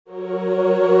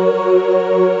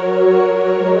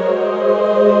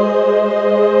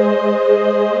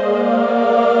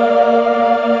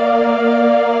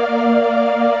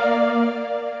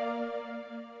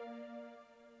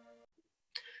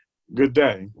Good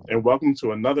day, and welcome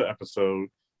to another episode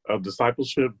of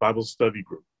Discipleship Bible Study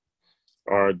Group,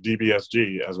 or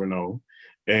DBSG as we're known.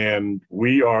 And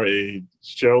we are a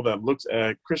show that looks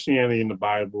at Christianity in the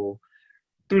Bible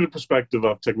through the perspective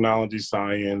of technology,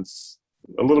 science,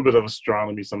 a little bit of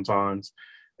astronomy sometimes,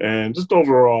 and just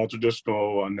overall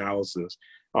traditional analysis,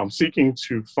 seeking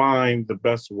to find the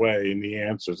best way and the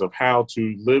answers of how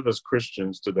to live as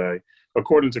Christians today,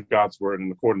 according to God's word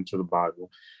and according to the Bible.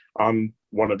 I'm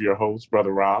one of your hosts,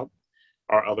 Brother Rob.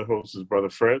 Our other host is Brother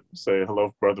Fred. Say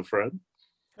hello, Brother Fred.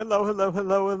 Hello, hello,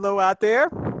 hello, hello out there.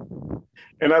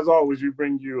 And as always, we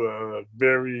bring you a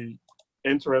very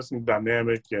interesting,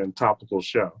 dynamic, and topical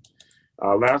show.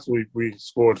 Last week, we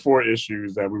explored 4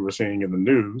 issues that we were seeing in the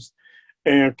news.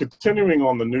 And continuing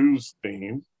on the news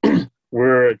theme,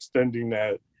 we're extending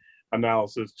that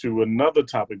analysis to another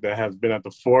topic that has been at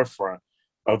the forefront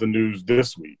of the news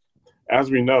this week. As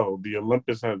we know, the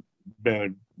Olympics have been a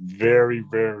very,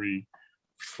 very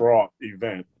fraught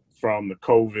event, from the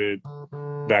COVID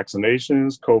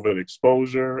vaccinations, COVID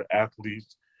exposure,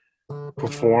 athletes'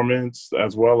 performance,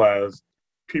 as well as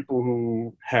people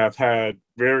who have had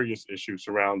various issues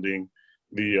surrounding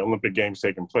the Olympic Games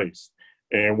taking place.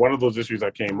 And one of those issues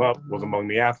that came up was among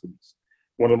the athletes.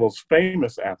 One of the most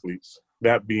famous athletes,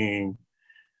 that being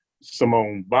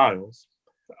Simone Biles,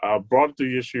 brought up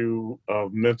the issue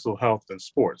of mental health in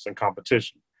sports and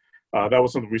competition. That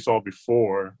was something we saw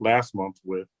before last month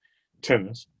with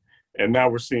tennis, and now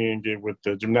we're seeing it with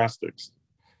the gymnastics.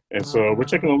 And so we're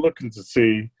taking a look into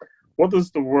see, what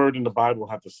does the word in the Bible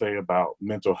have to say about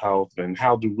mental health, and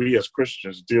how do we as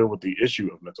Christians deal with the issue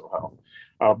of mental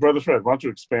health? Brother Fred, why don't you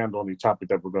expand on the topic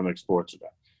that we're going to explore today?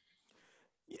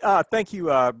 Thank you,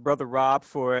 Brother Rob,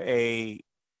 for a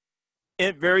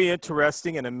very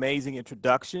interesting and amazing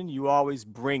introduction. You always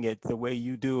bring it the way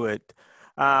you do it.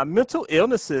 Mental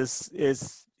illnesses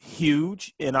is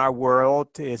huge in our world.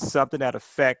 It's something that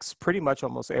affects pretty much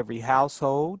almost every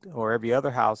household or every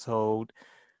other household.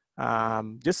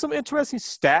 Just some interesting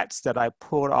stats that I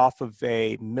pulled off of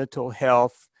a mental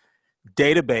health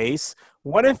database.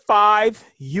 1 in 5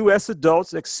 U.S.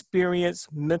 adults experience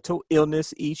mental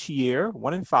illness each year.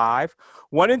 1 in 5.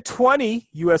 1 in 20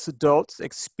 U.S. adults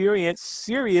experience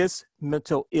serious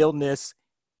mental illness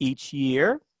each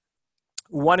year.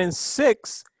 1 in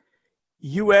 6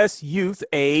 U.S. youth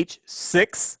age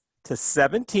 6 to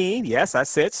 17, yes, I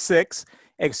said 6,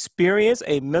 experience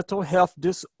a mental health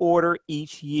disorder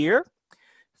each year.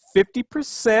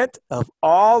 50% of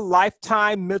all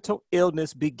lifetime mental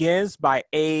illness begins by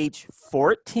age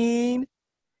 14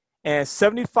 and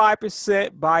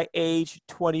 75% by age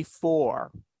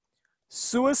 24.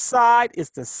 Suicide is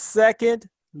the second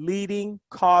leading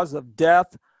cause of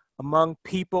death among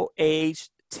people aged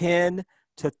 10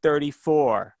 to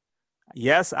 34.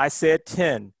 Yes, I said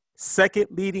 10. Second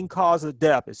leading cause of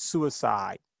death is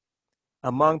suicide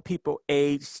among people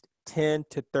aged 10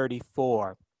 to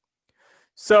 34.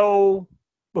 So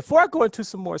before I go into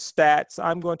some more stats,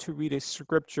 I'm going to read a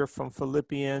scripture from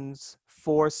Philippians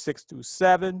 4, 6 through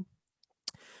 7.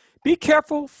 Be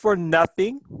careful for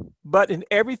nothing, but in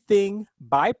everything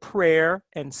by prayer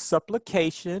and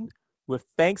supplication with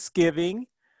thanksgiving,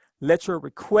 let your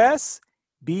requests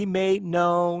be made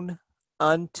known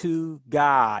unto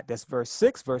God. That's verse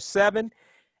 6, verse 7.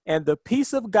 And the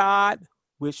peace of God,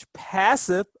 which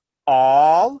passeth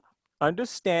all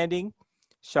understanding,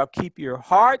 shall keep your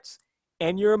hearts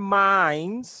and your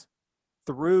minds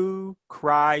through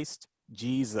Christ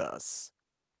Jesus.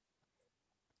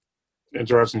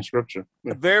 Interesting scripture.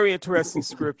 A very interesting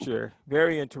scripture.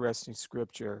 Very interesting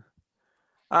scripture.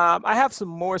 I have some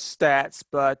more stats,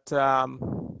 but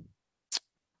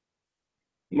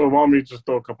well, why don't we just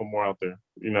throw a couple more out there,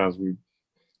 as we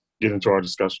get into our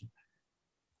discussion.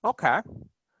 Okay.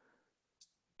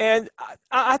 And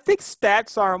I think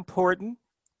stats are important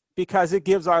because it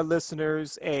gives our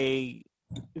listeners a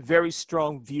very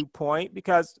strong viewpoint.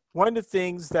 Because one of the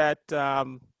things that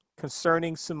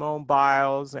concerning Simone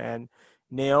Biles and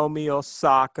Naomi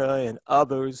Osaka and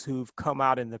others who've come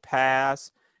out in the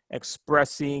past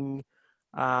expressing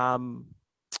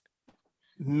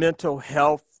mental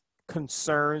health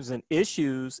concerns and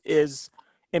issues is,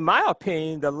 in my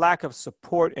opinion, the lack of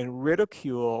support and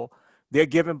ridicule they're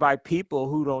given by people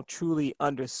who don't truly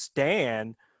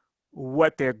understand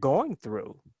what they're going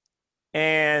through.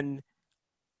 And,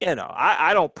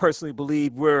 I don't personally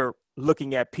believe we're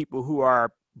looking at people who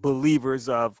are believers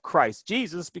of Christ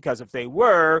Jesus, because if they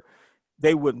were,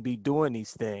 they wouldn't be doing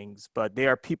these things. But there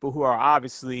are people who are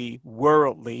obviously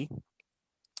worldly,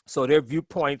 so their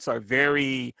viewpoints are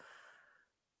very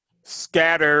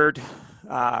scattered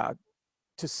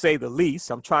to say the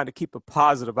least. I'm trying to keep a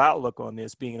positive outlook on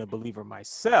this, being a believer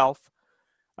myself.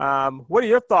 What are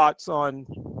your thoughts on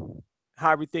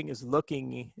how everything is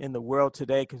looking in the world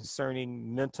today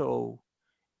concerning mental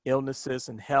illnesses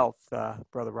and health,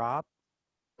 Brother Rob?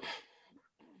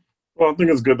 Well, I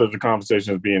think it's good that the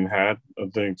conversation is being had. I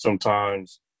think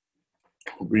sometimes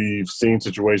we've seen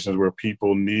situations where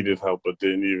people needed help but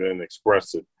didn't even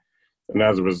express it. And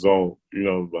as a result,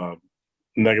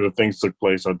 negative things took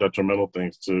place or detrimental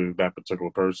things to that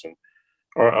particular person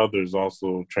or others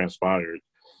also transpired.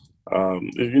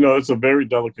 It's a very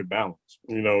delicate balance.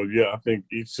 I think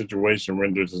each situation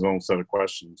renders its own set of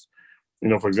questions.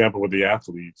 For example, with the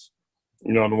athletes,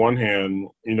 on the one hand,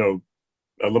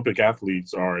 Olympic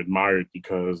athletes are admired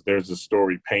because there's a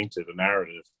story painted, a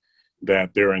narrative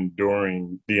that they're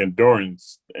enduring, the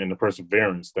endurance and the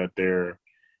perseverance that they're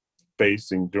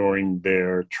facing during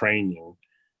their training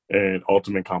and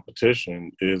ultimate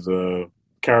competition is a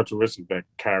characteristic that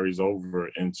carries over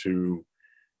into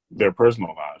their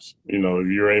personal lives.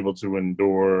 You're able to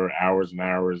endure hours and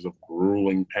hours of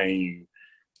grueling pain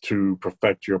to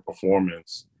perfect your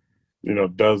performance.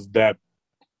 Does that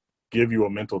give you a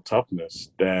mental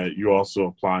toughness that you also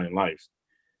apply in life?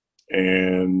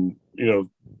 And,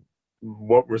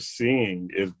 what we're seeing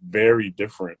is very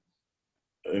different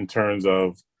in terms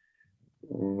of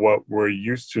what we're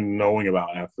used to knowing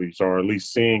about athletes, or at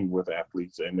least seeing with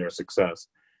athletes and their success,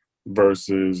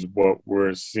 versus what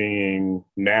we're seeing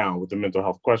now with the mental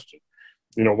health question.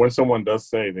 When someone does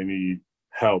say they need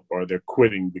help or they're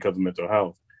quitting because of mental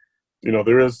health,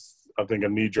 there is, I think, a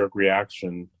knee-jerk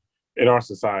reaction in our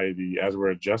society as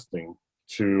we're adjusting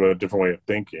to a different way of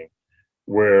thinking,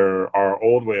 where our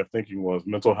old way of thinking was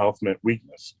mental health meant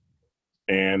weakness.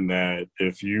 And that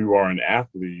if you are an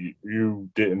athlete, you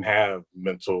didn't have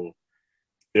mental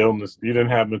illness, you didn't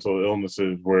have mental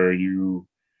illnesses where you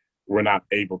were not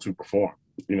able to perform.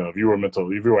 If you were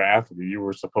if you were an athlete, you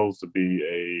were supposed to be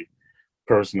a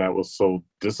person that was so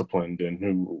disciplined and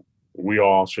who we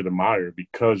all should admire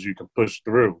because you can push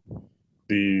through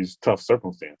these tough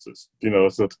circumstances.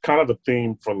 It's kind of the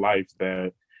theme for life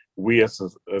that we as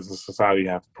a society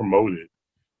have promoted,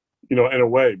 in a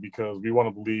way, because we want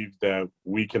to believe that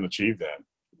we can achieve that.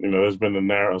 There's been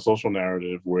a social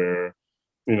narrative where,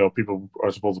 people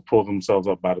are supposed to pull themselves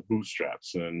up by the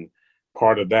bootstraps. And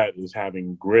part of that is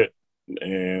having grit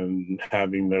and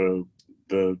having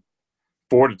the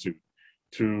fortitude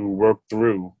to work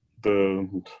through the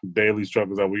daily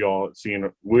struggles that we all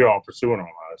pursue in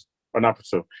our lives, or not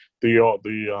pursue,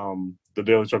 the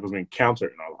daily struggles we encounter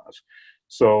in our lives.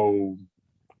 So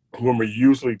when we're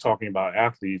usually talking about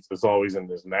athletes, it's always in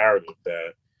this narrative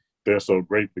that they're so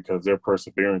great because they're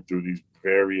persevering through these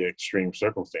very extreme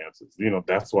circumstances.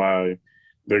 That's why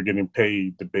they're getting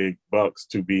paid the big bucks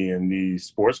to be in these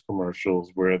sports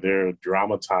commercials where they're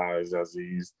dramatized as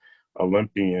these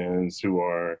Olympians who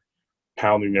are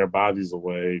pounding their bodies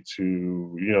away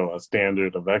to, a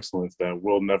standard of excellence that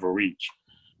we'll never reach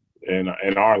in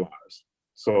our lives.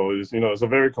 So it's a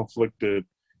very conflicted.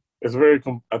 I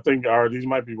think these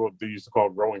might be what they used to call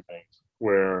growing pains,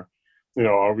 where,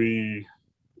 are we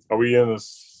in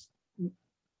this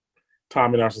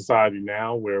time in our society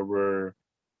now where we're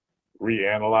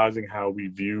reanalyzing how we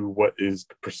view what is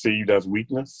perceived as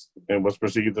weakness and what's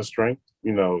perceived as strength?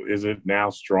 Is it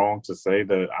now strong to say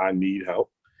that I need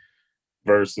help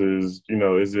versus,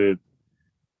 is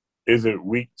it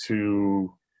weak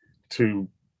to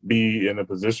be in a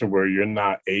position where you're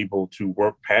not able to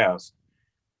work past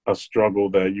a struggle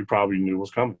that you probably knew was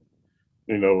coming?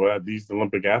 These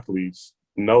Olympic athletes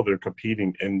know they're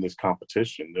competing in this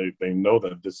competition. They know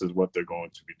that this is what they're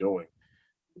going to be doing.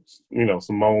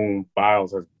 Simone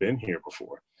Biles has been here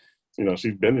before.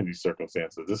 She's been in these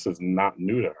circumstances. This is not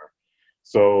new to her.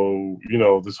 So,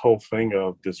 this whole thing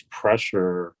of this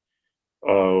pressure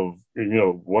of,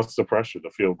 what's the pressure?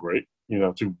 To feel great,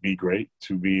 to be great,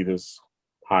 to be this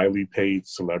highly paid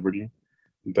celebrity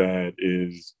that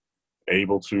is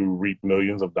able to reap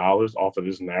millions of dollars off of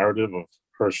this narrative of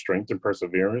her strength and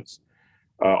perseverance.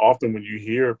 Often when you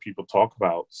hear people talk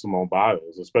about Simone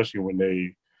Biles, especially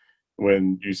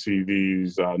when you see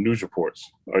these news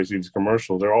reports or you see these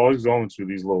commercials, they're always going to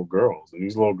these little girls, and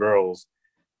these little girls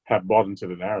have bought into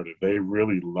the narrative. They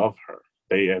really love her.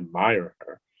 They admire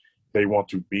her. They want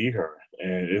to be her.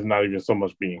 And it's not even so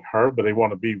much being her, but they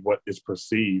want to be what is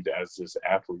perceived as this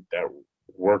athlete that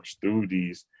works through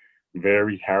these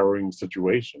very harrowing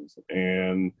situations.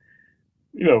 And,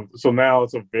 so now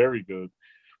it's a very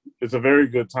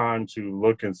good time to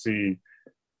look and see,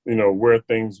 where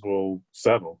things will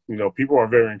settle. People are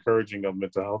very encouraging of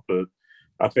mental health, but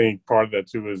I think part of that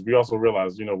too is we also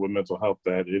realize, with mental health,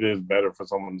 that it is better for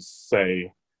someone to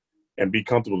say and be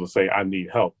comfortable to say, I need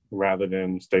help, rather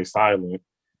than stay silent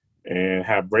and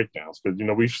have breakdowns. Because,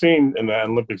 we've seen in the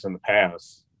Olympics in the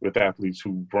past with athletes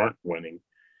who weren't winning,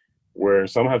 where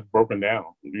some have broken down,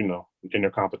 in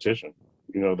their competition,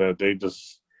 that they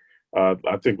just,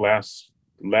 I think last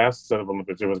set of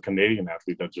Olympics, there was a Canadian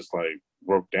athlete that just like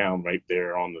broke down right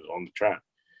there on the track,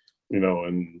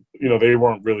 and, they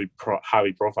weren't really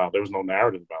highly profiled. There was no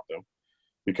narrative about them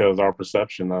because our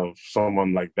perception of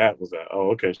someone like that was that,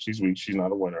 oh, okay, she's weak. She's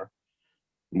not a winner.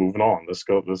 Moving on. Let's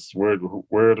go.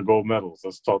 Where are the gold medals?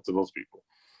 Let's talk to those people.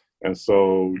 And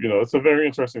so, it's a very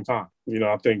interesting time.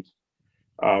 I think,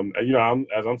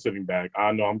 as I'm sitting back,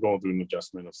 I know I'm going through an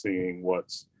adjustment of seeing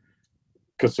what's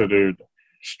considered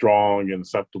strong and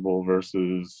acceptable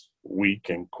versus weak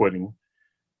and quitting.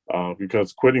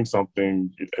 Because quitting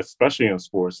something, especially in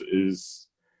sports, is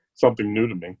something new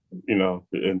to me,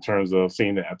 in terms of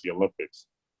seeing it at the Olympics.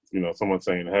 Someone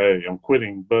saying, hey, I'm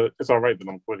quitting, but it's all right that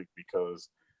I'm quitting because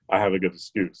I have a good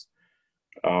excuse.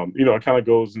 It kind of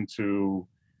goes into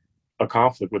a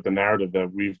conflict with the narrative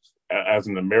that we've, as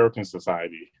an American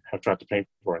society, have tried to paint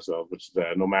for ourselves, which is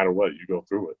that no matter what, you go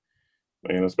through it.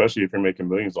 And especially if you're making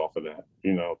millions off of that,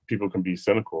 people can be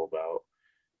cynical about,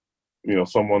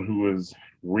 someone who is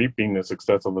reaping the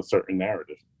success of a certain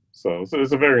narrative. So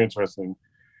it's a very interesting,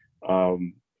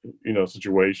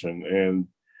 situation. And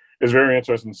it's very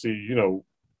interesting to see,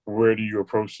 where do you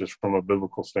approach this from a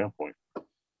biblical standpoint?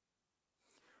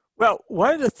 Well,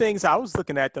 one of the things I was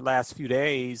looking at the last few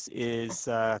days is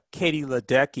Katie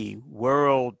Ledecky,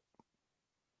 world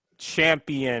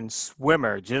champion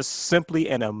swimmer, just simply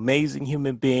an amazing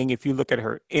human being. If you look at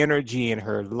her energy and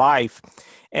her life,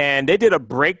 and they did a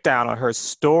breakdown on her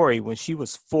story when she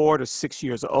was 4 to 6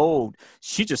 years old.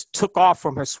 She just took off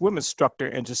from her swim instructor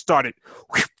and just started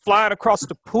flying across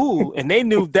the pool. And they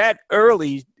knew that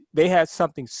early they had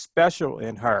something special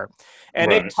in her. And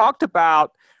Right. they talked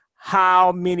about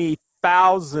how many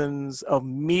thousands of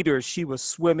meters she was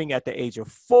swimming at the age of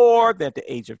 4, then at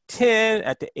the age of 10,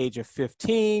 at the age of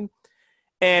 15.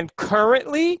 And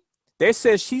currently, they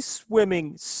said she's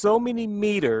swimming so many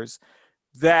meters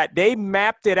that they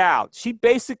mapped it out. She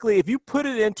basically, if you put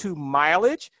it into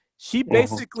mileage, she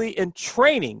basically in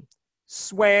training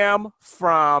swam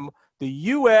from the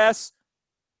US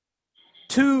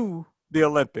to the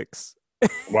Olympics.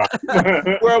 Wow.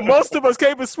 Where most of us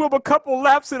can't even swim a couple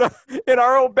laps in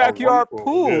our own backyard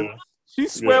pool. Yeah. She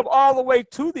swam all the way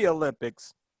to the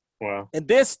Olympics. Wow. And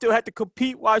then still had to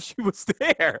compete while she was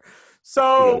there.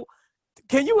 So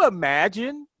can you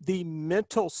imagine the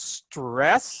mental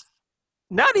stress?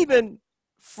 Not even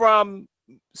from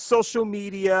social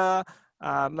media,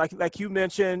 like you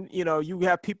mentioned, you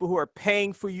have people who are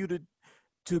paying for you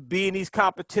to be in these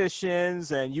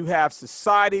competitions, and you have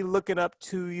society looking up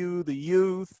to you, the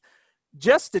youth,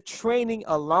 just the training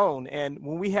alone. And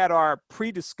when we had our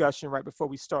pre-discussion right before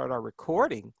we started our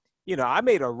recording, I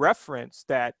made a reference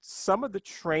that some of the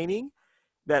training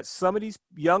that some of these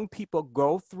young people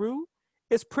go through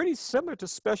is pretty similar to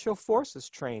special forces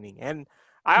training. And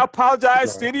I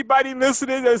apologize to anybody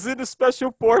listening that's in the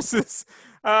special forces,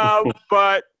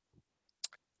 but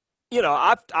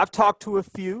I've talked to a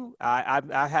few.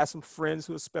 I have some friends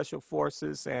who are special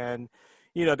forces, and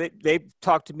they've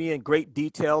talked to me in great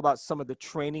detail about some of the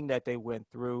training that they went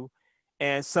through,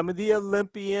 and some of the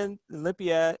Olympic,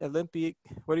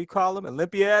 what do you call them?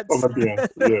 Olympiads. Olympian,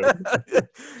 yeah.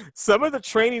 Some of the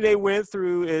training they went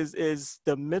through is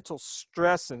the mental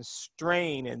stress and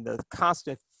strain and the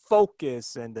constant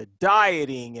focus and the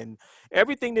dieting and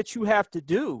everything that you have to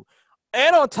do.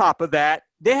 And on top of that,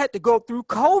 they had to go through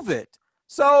COVID.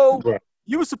 So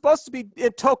you were supposed to be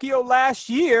in Tokyo last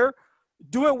year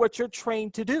doing what you're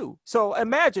trained to do. So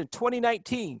imagine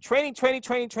 2019, training.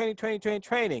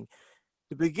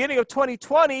 The beginning of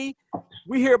 2020,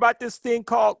 we hear about this thing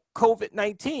called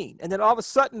COVID-19. And then all of a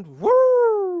sudden,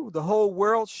 woo, the whole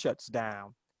world shuts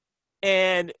down.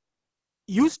 And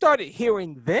you started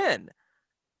hearing then,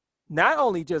 not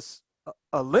only just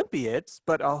Olympiads,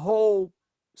 but a whole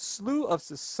slew of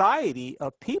society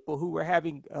of people who were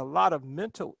having a lot of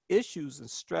mental issues and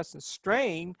stress and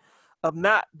strain of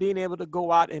not being able to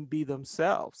go out and be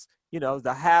themselves. The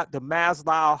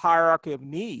Maslow hierarchy of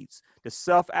needs, the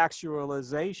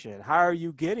self-actualization. How are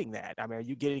you getting that? I mean, are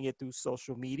you getting it through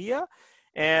social media?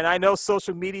 And I know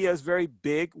social media is very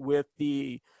big with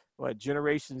the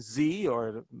Generation Z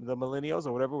or the millennials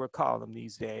or whatever we're calling them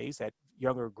these days, that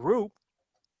younger group.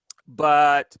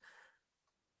 But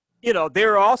you know,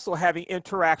 they're also having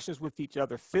interactions with each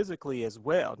other physically as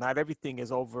well. Not everything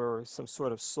is over some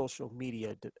sort of social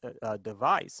media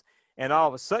device. And all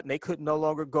of a sudden, they could no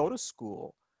longer go to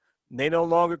school. They no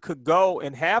longer could go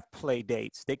and have play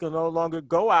dates. They could no longer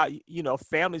go out. You know,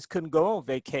 families couldn't go on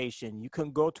vacation. You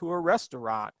couldn't go to a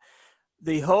restaurant.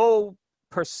 The whole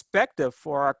perspective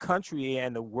for our country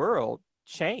and the world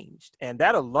changed. And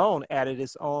that alone added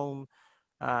its own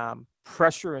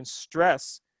pressure and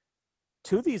stress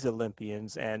to these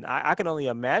Olympians. And I can only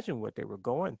imagine what they were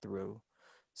going through.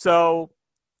 So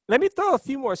let me throw a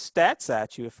few more stats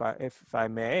at you, if I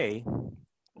may.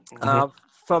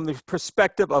 From the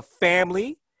perspective of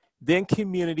family, then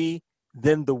community,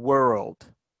 then the world.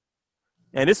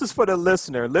 And this is for the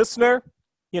listener. Listener,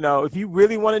 you know, if you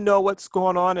really want to know what's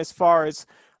going on as far as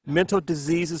mental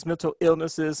diseases, mental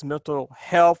illnesses, mental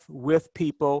health with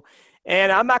people,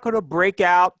 and I'm not going to break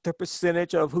out the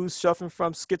percentage of who's suffering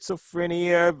from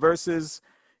schizophrenia versus,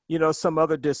 you know, some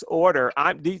other disorder.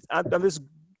 I'm just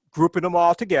grouping them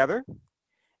all together.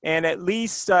 And at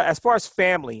least, as far as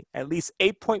family, at least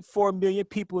 8.4 million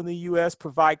people in the U.S.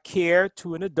 provide care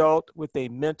to an adult with a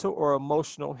mental or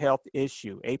emotional health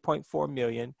issue. 8.4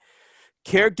 million.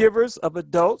 Caregivers of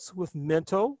adults with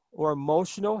mental or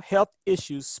emotional health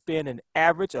issues spend an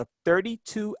average of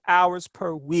 32 hours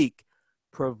per week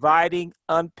providing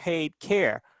unpaid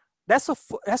care. That's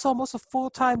almost a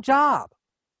full-time job.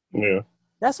 Yeah.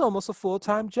 That's almost a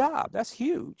full-time job. That's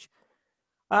huge.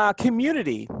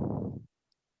 Community.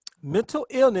 Mental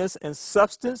illness and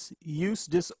substance use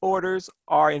disorders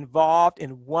are involved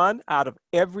in 1 out of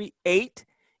every 8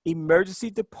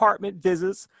 emergency department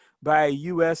visits by a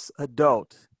U.S.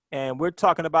 adult. And we're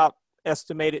talking about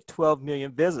estimated 12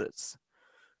 million visits.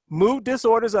 Mood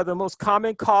disorders are the most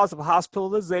common cause of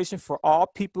hospitalization for all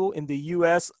people in the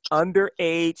U.S. under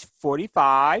age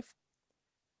 45.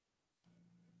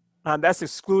 That's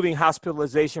excluding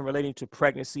hospitalization relating to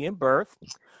pregnancy and birth.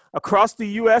 Across the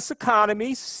U.S.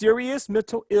 economy, serious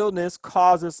mental illness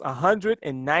causes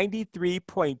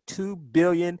 $193.2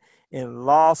 billion in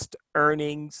lost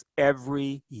earnings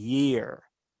every year.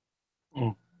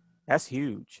 That's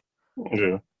huge.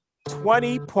 Yeah.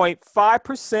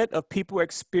 20.5% of people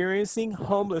experiencing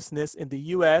homelessness in the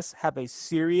U.S. have a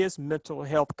serious mental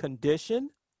health condition.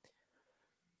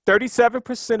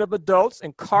 37% of adults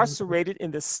incarcerated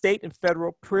in the state and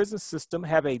federal prison system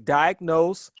have a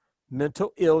diagnosed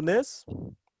mental illness.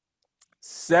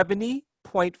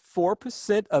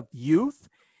 70.4% of youth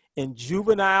in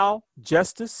juvenile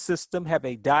justice system have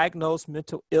a diagnosed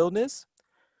mental illness.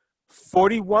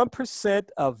 41%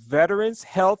 of Veterans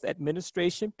Health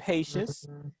Administration patients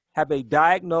have a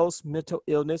diagnosed mental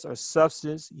illness or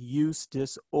substance use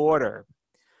disorder.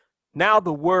 Now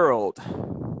the world.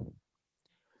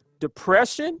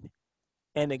 Depression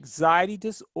and anxiety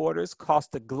disorders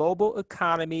cost the global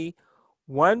economy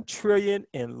 $1 trillion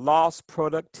in lost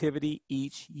productivity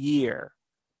each year.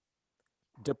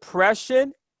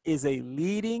 Depression is a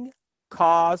leading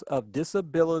cause of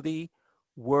disability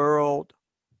worldwide.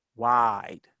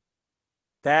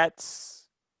 That's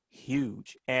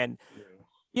huge. And,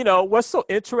 you know, what's so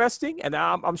interesting, and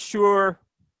I'm sure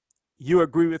you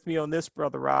agree with me on this,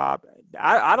 Brother Rob,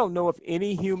 I don't know if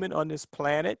any human on this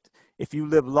planet, if you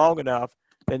live long enough,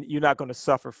 then you're not going to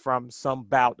suffer from some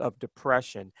bout of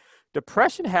depression.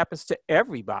 Depression happens to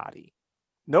everybody.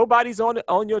 Nobody's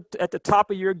at the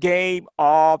top of your game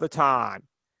all the time.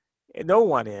 No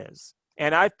one is.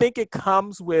 And I think it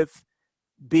comes with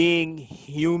being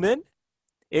human.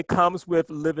 It comes with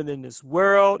living in this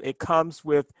world. It comes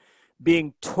with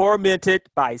being tormented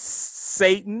by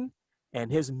Satan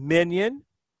and his minion.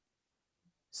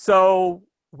 So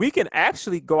we can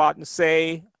actually go out and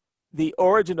say the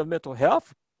origin of mental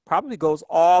health probably goes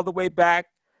all the way back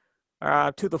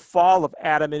to the fall of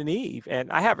Adam and Eve. And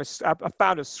I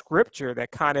found a scripture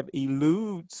that kind of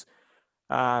alludes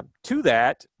to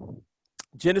that.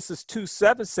 Genesis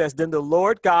 2:7 says, "Then the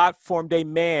Lord God formed a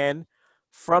man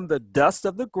from the dust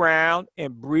of the ground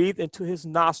and breathed into his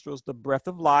nostrils the breath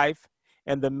of life,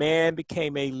 and the man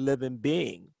became a living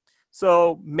being."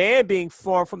 So man being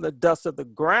formed from the dust of the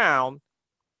ground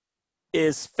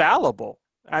is fallible.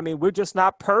 I mean, we're just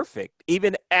not perfect.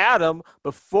 Even Adam,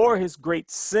 before his great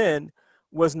sin,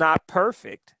 was not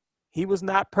perfect. He was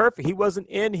not perfect. He wasn't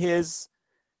in his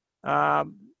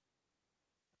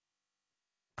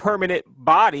permanent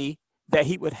body that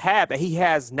he would have, that he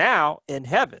has now in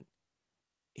heaven.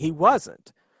 He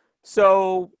wasn't.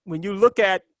 So when you look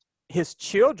at his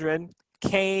children,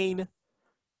 Cain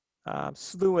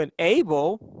slewing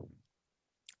Abel,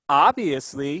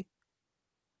 obviously,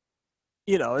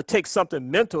 you know, it takes something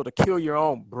mental to kill your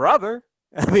own brother.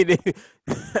 I mean,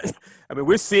 I mean,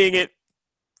 we're seeing it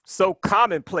so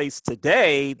commonplace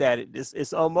today that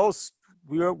it's almost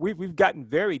we've gotten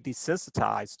very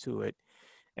desensitized to it.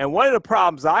 And one of the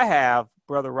problems I have,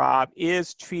 Brother Rob,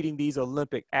 is treating these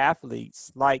Olympic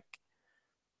athletes like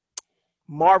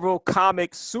Marvel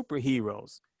comic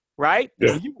superheroes, right?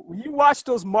 Yeah. When you watch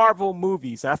those Marvel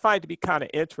movies, I find it to be kind of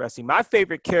interesting. My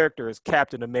favorite character is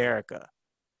Captain America.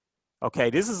 Okay,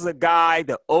 this is a guy,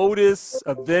 the oldest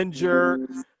Avenger,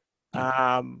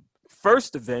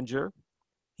 first Avenger.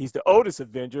 He's the oldest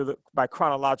Avenger by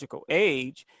chronological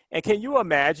age. And can you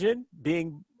imagine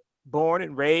being born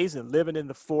and raised and living in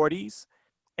the 40s?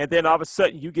 And then all of a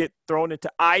sudden you get thrown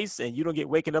into ice and you don't get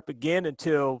waking up again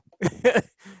until,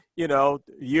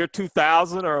 year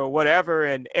 2000 or whatever.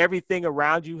 And everything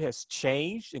around you has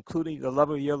changed, including the love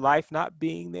of your life not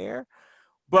being there.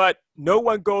 But no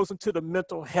one goes into the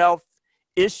mental health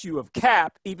issue of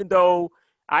Cap, even though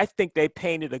I think they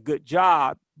painted a good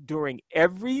job during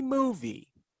every movie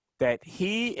that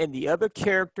he and the other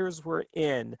characters were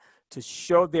in to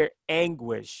show their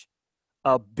anguish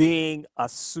of being a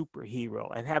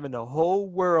superhero and having the whole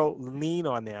world lean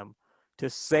on them to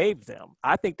save them.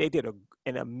 I think they did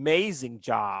an amazing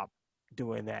job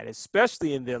doing that,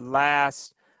 especially in the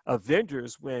last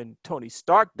Avengers when Tony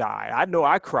Stark died. I know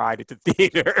I cried at the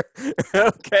theater.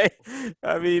 Okay.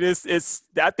 I mean,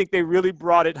 I think they really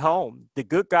brought it home. The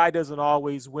good guy doesn't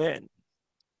always win.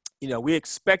 We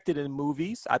expect it in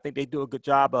movies. I think they do a good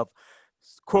job of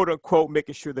quote unquote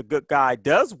making sure the good guy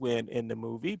does win in the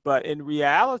movie. But in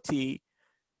reality,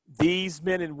 these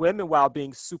men and women, while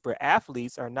being super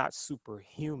athletes, are not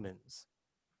superhumans.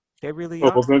 They really Well,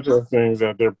 aren't. what's interesting is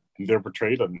that they're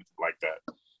portrayed like that.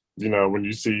 When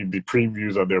you see the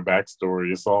previews of their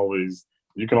backstory, it's always,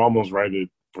 you can almost write it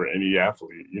for any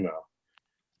athlete.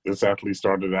 This athlete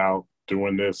started out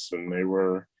doing this, and they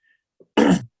were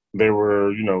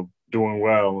doing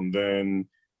well, and then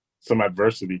some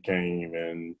adversity came,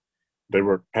 and they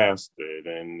worked past it,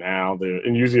 and now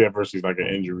and usually adversity is like an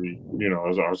injury,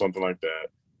 or something like that,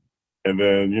 and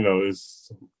then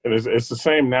it's the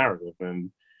same narrative,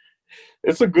 and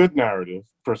it's a good narrative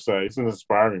per se. It's an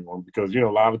inspiring one because a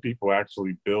lot of people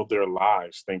actually build their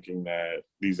lives thinking that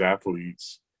these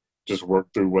athletes just work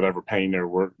through whatever pain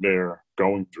they're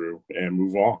going through and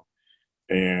move on.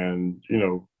 And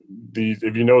these,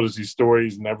 if you notice, these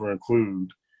stories never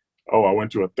include, oh, I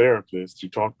went to a therapist to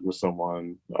talk with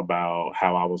someone about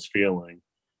how I was feeling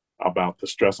about the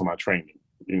stress of my training.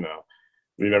 You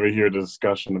never hear the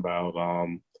discussion about, I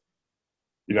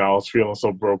was feeling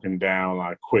so broken down,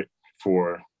 I quit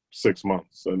for 6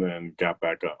 months and then got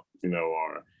back up.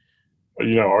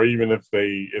 Or even if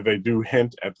they do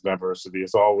hint at the diversity,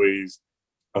 it's always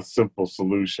a simple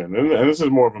solution. And this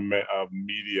is more of a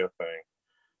media thing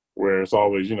where it's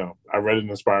always, I read an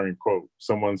inspiring quote.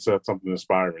 Someone said something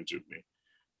inspiring to me.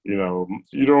 You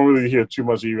don't really hear too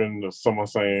much even of someone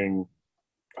saying,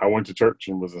 I went to church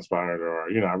and was inspired, or,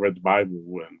 I read the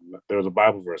Bible and there was a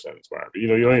Bible verse that inspired me. You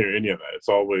don't hear any of that. It's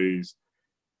always,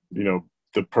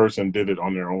 the person did it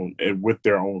on their own, with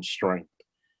their own strength,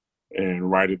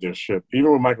 and righted their ship.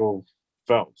 Even with Michael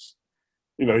Phelps,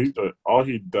 all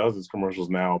he does is commercials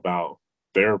now about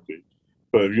therapy.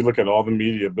 But if you look at all the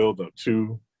media buildup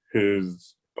to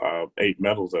his 8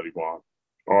 medals that he won,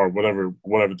 or whatever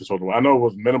the total. I know it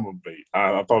was minimum of 8.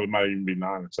 I thought it might even be 9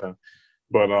 or 10.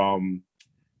 But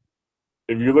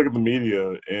if you look at the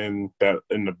media in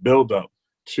the buildup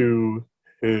to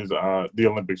his the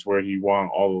Olympics where he won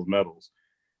all those medals,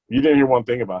 you didn't hear one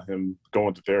thing about him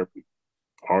going to therapy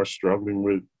or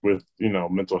struggling with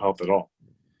mental health at all.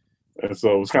 And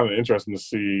so it's kind of interesting to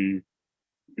see,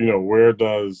 where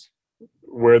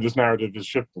this narrative is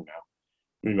shifting now.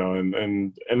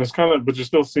 And it's kind of, but you're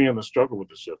still seeing the struggle with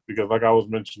the shift because, like I was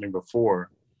mentioning before,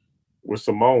 with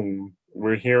Simone,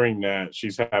 we're hearing that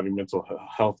she's having mental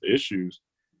health issues,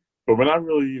 but we're not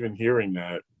really even hearing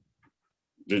that.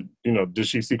 Did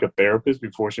she seek a therapist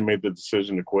before she made the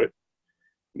decision to quit?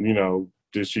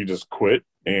 Did she just quit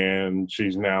and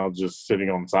she's now just sitting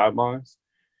on the sidelines?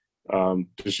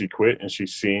 Did she quit and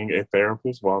she's seeing a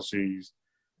therapist while she's,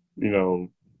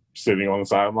 sitting on the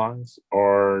sidelines?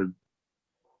 Or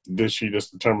did she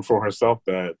just determine for herself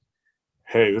that,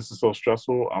 hey, this is so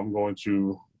stressful, I'm going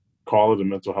to call it a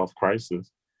mental health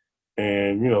crisis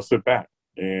and, sit back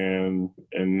and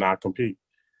not compete?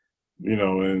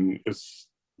 And it's,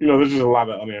 there's just a lot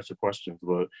of unanswered questions,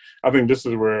 but I think this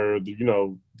is where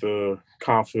the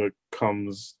conflict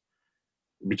comes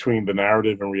between the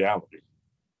narrative and reality.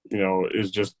 It's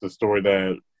just the story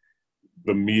that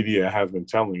the media has been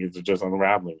telling is just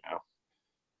unraveling now.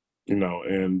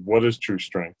 And what is true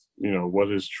strength?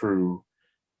 What is true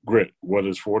grit. What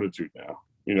is fortitude now?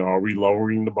 Are we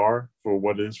lowering the bar for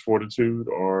what is fortitude,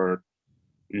 or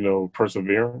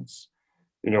perseverance?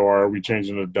 Or are we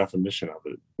changing the definition of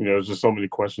it? There's just so many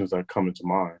questions that come into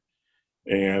mind.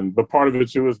 But part of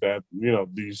it too is that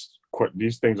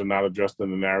these things are not addressed in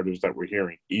the narratives that we're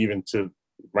hearing, even to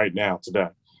right now, today.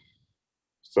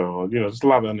 So just a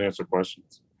lot of unanswered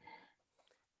questions.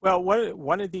 Well,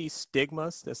 one of these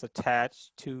stigmas that's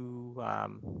attached to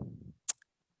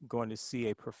going to see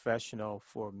a professional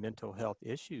for mental health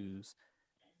issues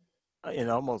in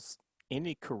almost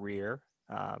any career.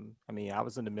 I mean, I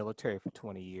was in the military for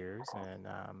 20 years, and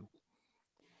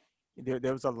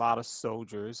there was a lot of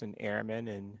soldiers and airmen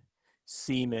and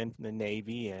seamen from the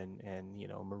Navy and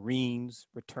Marines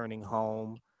returning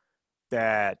home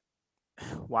that,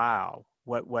 wow,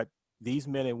 what these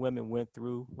men and women went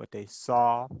through, what they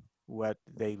saw, what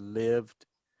they lived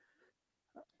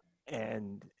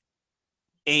and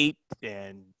ate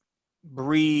and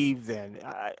breathed, and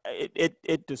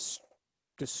it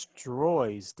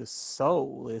destroys the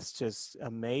soul. It's just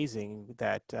amazing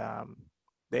that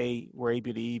they were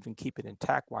able to even keep it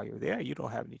intact while you're there. You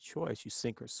don't have any choice. You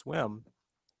sink or swim.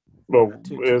 Well,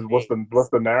 To what's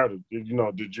the narrative?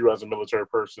 Did you as a military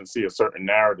person see a certain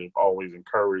narrative always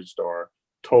encouraged or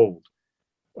told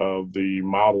of the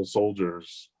model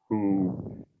soldiers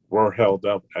who were held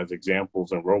up as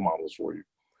examples and role models for you?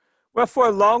 Well, for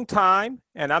a long time,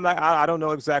 and I don't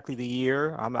know exactly the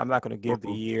year. I'm not going to give the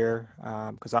Mm-hmm. year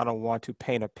because I don't want to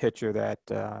paint a picture that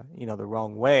the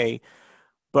wrong way.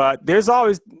 But there's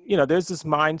always, there's this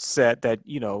mindset that,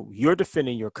 you're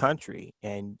defending your country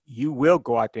and you will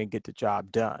go out there and get the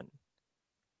job done,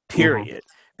 Mm-hmm. period.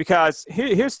 Because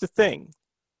here's the thing.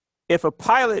 If a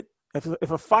pilot,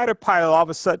 if a fighter pilot all of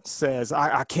a sudden says,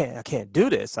 I can't do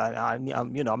this.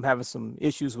 I'm having some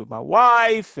issues with my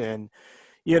wife and,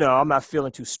 I'm not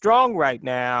feeling too strong right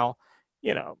now,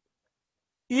 you know,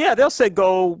 yeah, they'll say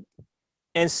go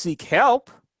and seek help.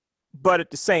 But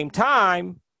at the same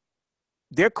time,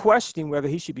 they're questioning whether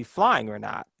he should be flying or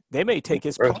not. They may take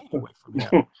his plane away from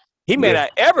him. He may Yeah. not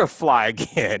ever fly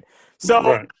again. So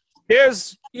Right.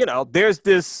 there's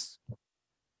this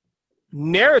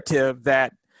narrative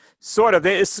that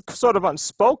it's sort of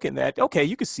unspoken that, okay,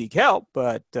 you can seek help,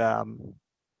 but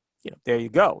there you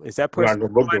go. Is that Not person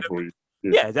gonna look good for you.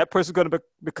 yeah, is that person going to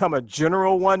become a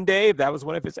general one day? If that was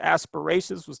one of his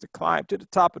aspirations, was to climb to the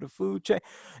top of the food chain?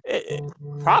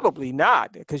 Probably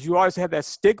not, because you always have that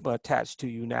stigma attached to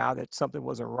you now that something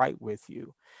wasn't right with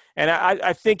you. And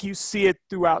I think you see it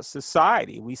throughout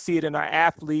society. We see it in our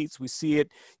athletes. We see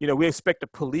it, we expect the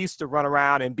police to run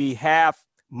around and be half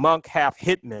monk, half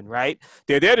hitman, right?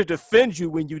 They're there to defend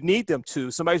you when you need them to.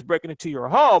 Somebody's breaking into your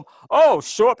home. Oh,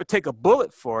 show up and take a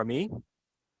bullet for me.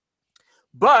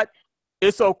 But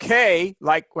it's okay,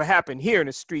 like what happened here in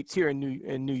the streets here in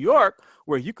New York,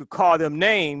 where you could call them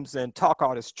names and talk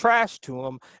all this trash to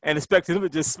them and expect them to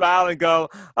just smile and go,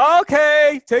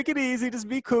 okay, take it easy, just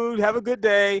be cool, have a good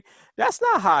day. That's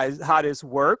not how this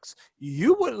works.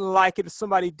 You wouldn't like it if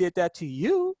somebody did that to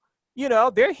you.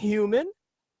 They're human.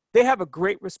 They have a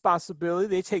great responsibility.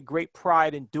 They take great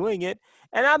pride in doing it.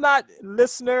 And I'm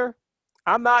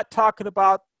not talking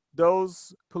about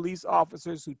those police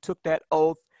officers who took that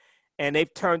oath and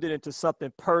they've turned it into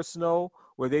something personal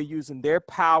where they're using their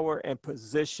power and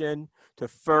position to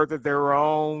further their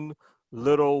own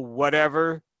little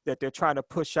whatever that they're trying to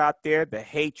push out there, the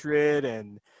hatred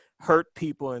and hurt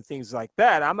people and things like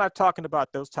that. I'm not talking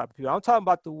about those type of people. I'm talking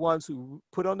about the ones who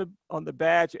put on the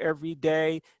badge every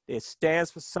day. It stands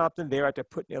for something. They're out there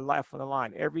putting their life on the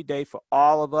line every day for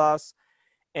all of us.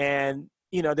 And,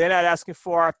 they're not asking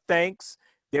for our thanks.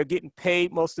 They're getting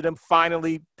paid, most of them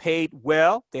finally paid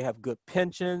well. They have good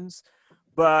pensions,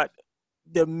 but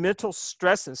the mental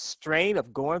stress and strain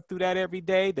of going through that every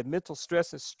day, the mental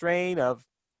stress and strain of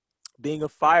being a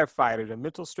firefighter, the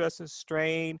mental stress and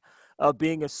strain of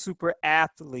being a super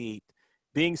athlete,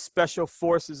 being special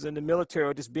forces in the military,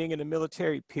 or just being in the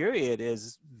military period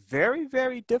is very,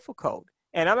 very difficult.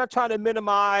 And I'm not trying to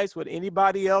minimize what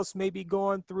anybody else may be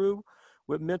going through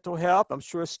with mental health. I'm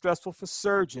sure it's stressful for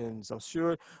surgeons. I'm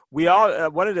sure we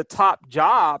all, one of the top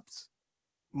jobs,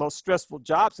 most stressful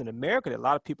jobs in America that a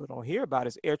lot of people don't hear about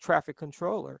is air traffic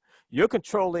controller. You're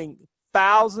controlling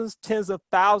thousands, tens of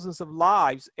thousands of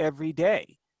lives every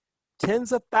day.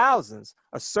 Tens of thousands.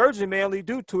 A surgeon may only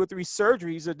do 2 or 3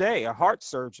 surgeries a day, a heart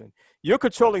surgeon. You're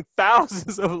controlling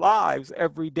thousands of lives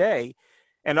every day.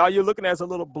 And all you're looking at is a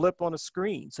little blip on a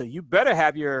screen. So you better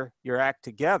have your act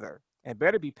together and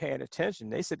better be paying attention.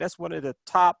 They said that's one of the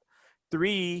top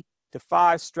 3 to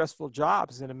 5 stressful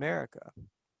jobs in America.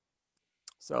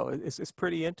 So it's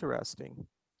pretty interesting.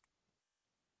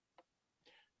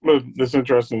 But it's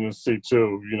interesting to see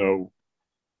too.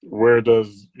 Where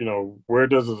does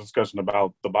the discussion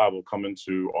about the Bible come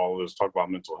into all of this? Talk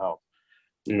about mental health.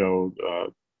 You know,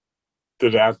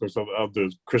 there's aspects of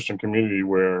the Christian community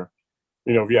where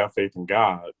if you have faith in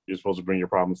God, you're supposed to bring your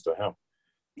problems to Him.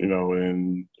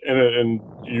 And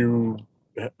you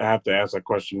have to ask that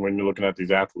question when you're looking at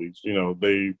these athletes.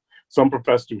 Some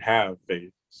profess to have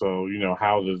faith, so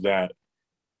how does that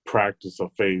practice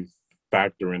of faith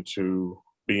factor into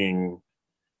being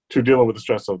to dealing with the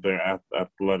stress of their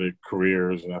athletic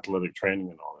careers and athletic training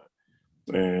and all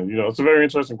that? And it's a very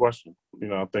interesting question.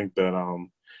 I think that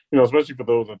especially for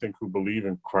those I think who believe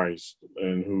in Christ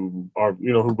and who are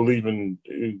who believe in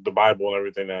the Bible and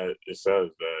everything that it says,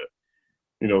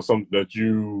 that some that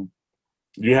you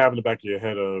have in the back of your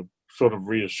head a sort of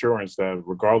reassurance that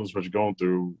regardless of what you're going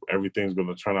through, everything's going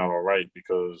to turn out all right,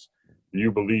 because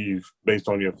you believe based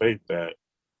on your faith that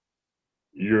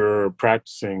you're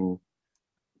practicing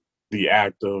the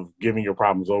act of giving your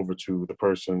problems over to the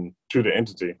person, to the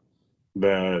entity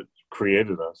that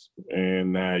created us,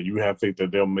 and that you have faith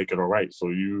that they'll make it all right. So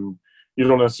you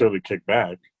don't necessarily kick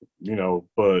back,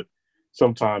 but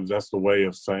sometimes that's the way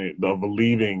of saying, of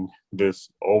relieving this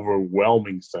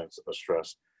overwhelming sense of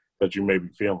stress that you may be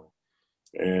feeling.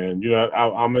 And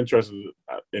I'm interested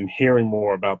in hearing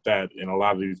more about that in a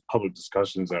lot of these public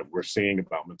discussions that we're seeing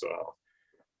about mental health.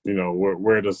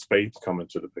 Where does faith come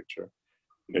into the picture,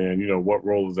 and what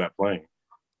role is that playing?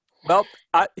 Well,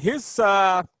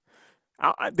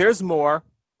 there's more.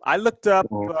 I looked up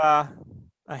a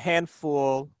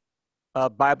handful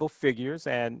Bible figures,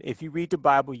 and if you read the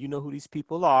Bible, you know who these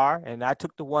people are. And I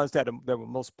took the ones that were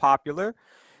most popular,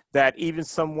 that even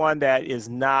someone that is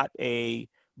not a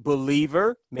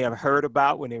believer may have heard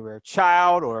about when they were a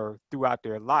child or throughout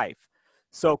their life.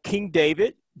 So King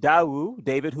David,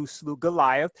 David who slew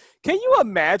Goliath. Can you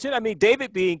imagine? I mean,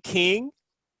 David being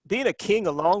a king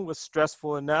alone was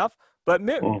stressful enough, but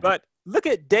look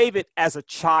at David as a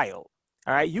child.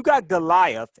 All right, you got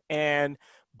Goliath, and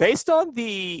based on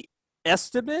the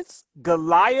estimates,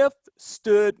 Goliath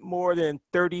stood more than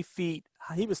 30 feet.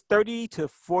 He was 30 to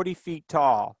 40 feet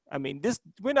tall. I mean,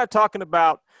 we're not talking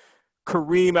about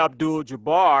Kareem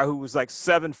Abdul-Jabbar, who was like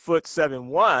 7 foot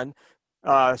 7'1",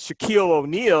 Shaquille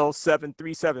O'Neal, 7'3",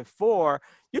 7'4".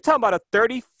 You're talking about a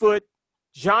 30-foot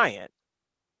giant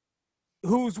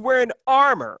who's wearing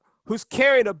armor, who's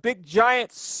carrying a big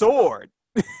giant sword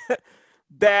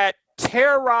that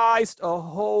terrorized a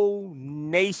whole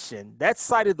nation. That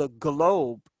side of the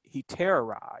globe he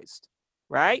terrorized,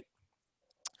 right?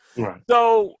 Right.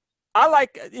 So I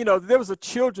like, there was a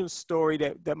children's story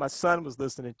that my son was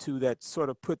listening to that sort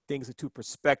of put things into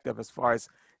perspective as far as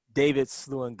David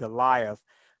slewing Goliath,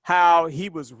 how he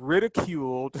was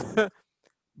ridiculed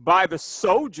by the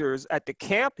soldiers at the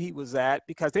camp he was at,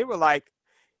 because they were like,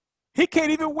 he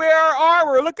can't even wear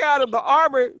armor. Look at him, the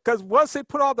armor, because once they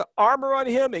put all the armor on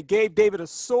him and gave David a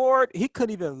sword, he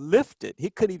couldn't even lift it. He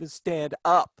couldn't even stand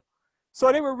up. So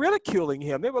they were ridiculing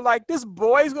him. They were like, this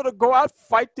boy's going to go out and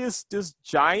fight this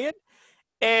giant.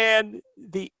 And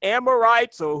the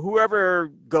Amorites, or whoever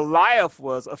Goliath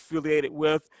was affiliated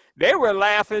with, they were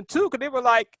laughing too, because they were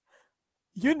like,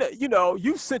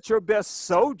 you sent your best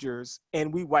soldiers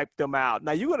and we wiped them out.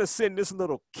 Now you're going to send this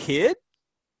little kid,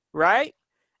 right?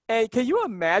 And can you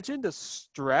imagine the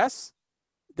stress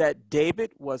that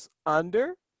David was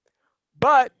under?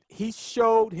 But he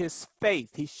showed his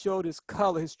faith. He showed his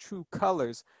color, his true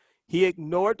colors. He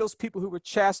ignored those people who were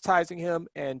chastising him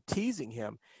and teasing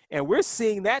him. And we're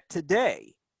seeing that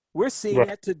today. We're seeing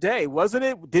that today, wasn't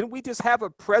it? Didn't we just have a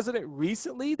president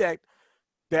recently that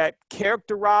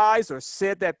characterized or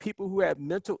said that people who have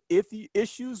mental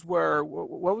issues were,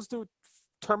 what was the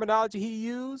terminology he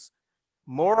used?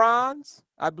 Morons,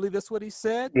 I believe that's what he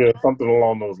said. Yeah, something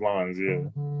along those lines. Yeah.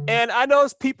 And I know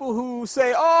people who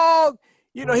say, oh,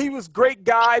 he was a great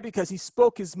guy because he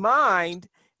spoke his mind,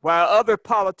 while other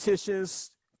politicians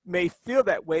may feel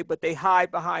that way, but they hide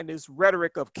behind this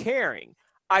rhetoric of caring.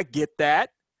 I get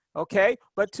that, okay?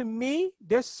 But to me,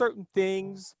 there's certain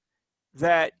things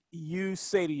that you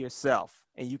say to yourself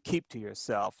and you keep to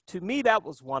yourself. To me, that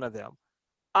was one of them.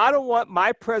 I don't want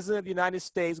my president of the United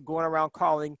States going around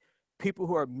calling people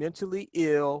who are mentally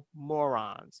ill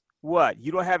morons. What?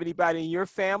 You don't have anybody in your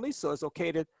family, so it's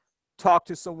okay to talk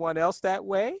to someone else that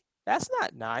way? That's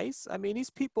not nice. I mean, these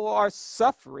people are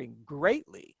suffering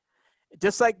greatly.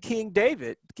 Just like King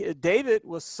David. David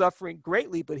was suffering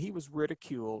greatly, but he was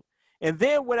ridiculed. And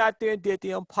then went out there and did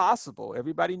the impossible.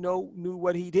 Everybody knew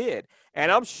what he did.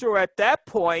 And I'm sure at that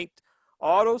point,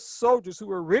 all those soldiers who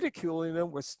were ridiculing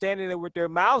him were standing there with their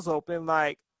mouths open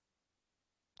like,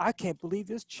 I can't believe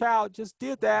this child just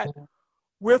did that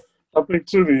with. I think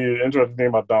too the interesting thing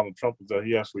about Donald Trump is that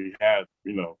he actually had,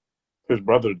 his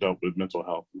brother dealt with mental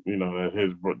health.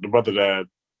 The brother that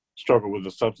struggled with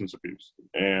the substance abuse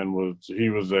and he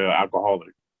was an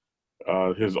alcoholic.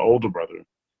 His older brother,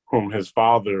 whom his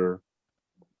father,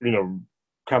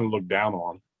 kind of looked down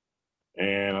on.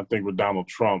 And I think with Donald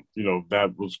Trump,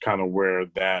 that was kind of where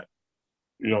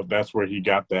that's where he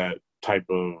got that type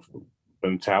of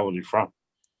mentality from.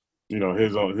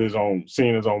 His own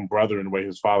seeing his own brother and the way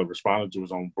his father responded to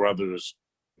his own brother's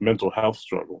mental health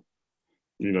struggle,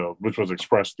 which was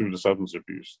expressed through the substance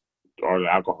abuse or the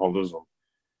alcoholism,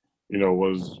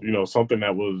 was, something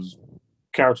that was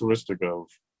characteristic of,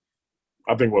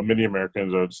 I think, what many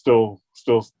Americans are still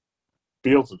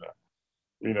feel to that.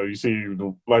 You see,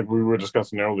 like we were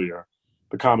discussing earlier,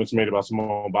 the comments made about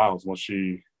Simone Biles when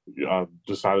she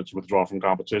decided to withdraw from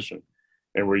competition,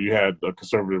 and where you had a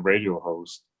conservative radio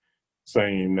host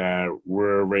saying that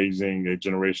we're raising a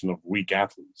generation of weak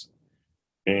athletes.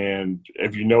 And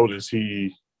if you notice,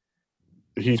 he's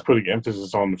putting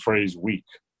emphasis on the phrase weak,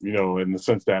 in the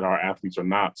sense that our athletes are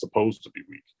not supposed to be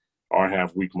weak or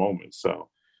have weak moments. So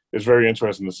it's very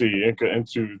interesting to see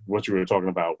into what you were talking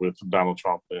about with Donald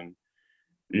Trump and,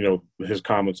 his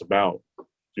comments about,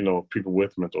 people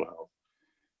with mental health.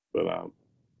 But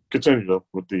continue though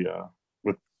with the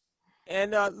with.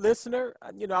 And listener,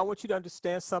 I want you to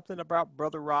understand something about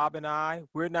Brother Rob and I.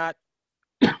 We're not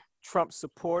Trump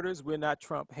supporters. We're not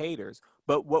Trump haters.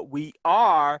 But what we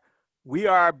are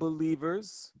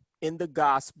believers in the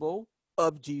gospel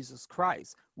of Jesus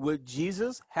Christ. Would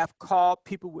Jesus have called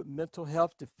people with mental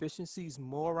health deficiencies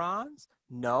morons?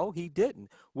 No, he didn't.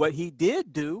 What he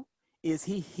did do is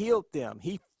he healed them.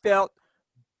 He felt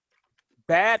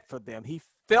bad for them. He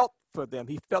felt for them.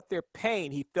 He felt their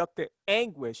pain. He felt their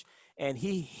anguish, and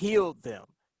he healed them.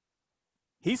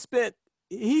 He spent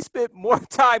more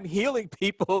time healing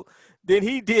people than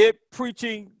he did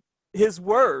preaching his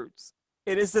words.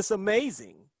 And it's just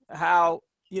amazing how,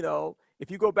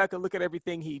 if you go back and look at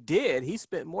everything he did, he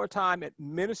spent more time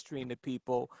administering to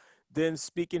people than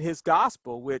speaking his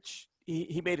gospel, which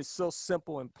he made it so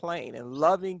simple and plain. And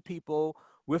loving people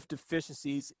with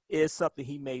deficiencies is something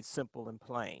he made simple and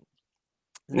plain.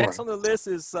 Next on the list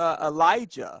is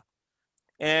Elijah.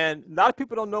 And a lot of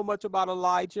people don't know much about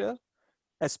Elijah,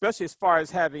 especially as far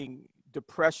as having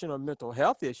depression or mental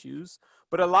health issues.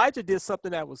 But Elijah did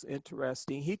something that was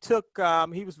interesting. He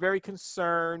was very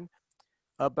concerned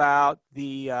about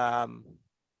the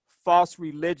false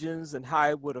religions and how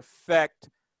it would affect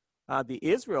the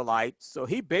Israelites. So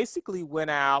he basically went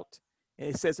out, and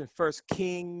it says in 1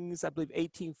 Kings, I believe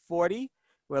 1840,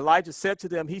 where Elijah said to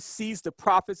them, he seized the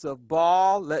prophets of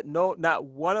Baal, let not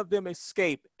one of them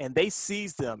escape. And they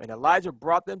seized them. And Elijah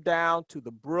brought them down to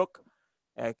the brook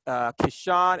at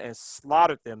Kishon and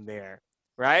slaughtered them there,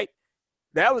 right?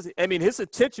 His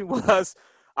intention was,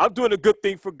 I'm doing a good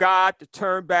thing for God to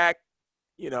turn back,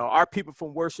 our people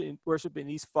from worshiping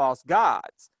these false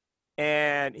gods.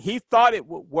 And he thought it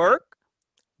would work,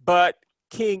 but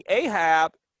King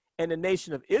Ahab and the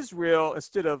nation of Israel,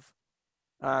 instead of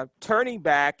turning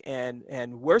back and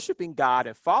worshiping God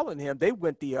and following him, they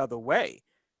went the other way.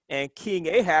 And King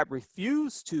Ahab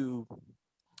refused to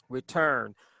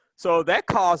return. So that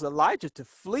caused Elijah to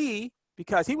flee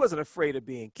because he wasn't afraid of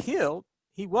being killed.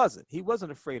 He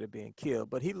wasn't afraid of being killed,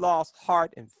 but he lost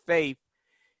heart and faith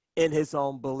in his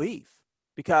own belief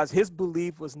because his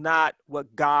belief was not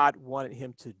what God wanted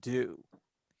him to do.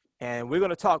 And we're going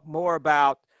to talk more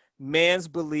about man's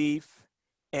belief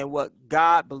and what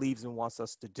God believes and wants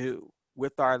us to do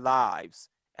with our lives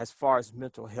as far as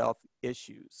mental health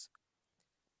issues.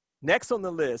 Next on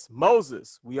the list,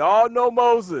 Moses. We all know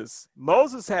Moses.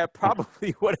 Moses had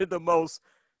probably one of the most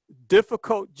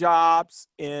difficult jobs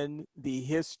in the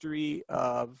history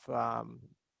of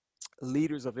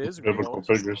leaders of Israel. Biblical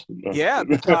figures. Yeah,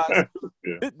 because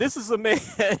this is a man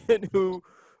who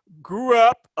grew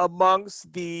up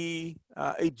amongst the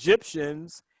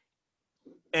Egyptians,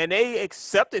 and they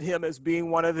accepted him as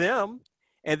being one of them,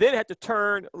 and then had to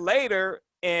turn later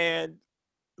and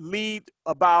lead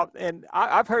about, and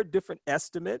I've heard different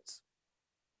estimates,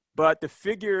 but the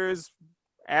figures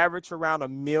average around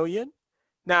 1 million.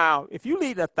 Now, if you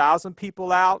lead 1,000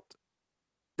 people out,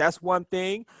 that's one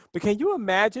thing, but can you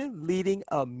imagine leading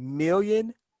 1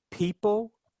 million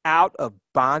people out of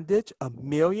bondage? 1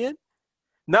 million?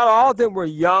 Not all of them were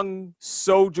young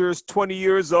soldiers, 20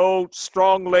 years old,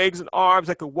 strong legs and arms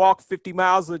that could walk 50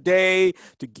 miles a day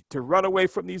to run away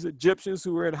from these Egyptians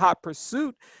who were in hot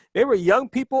pursuit. They were young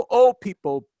people, old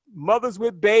people, mothers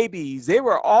with babies. They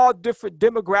were all different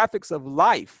demographics of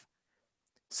life.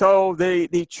 So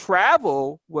the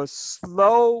travel was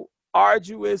slow,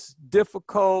 arduous,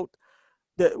 difficult.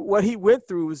 What he went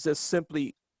through was just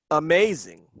simply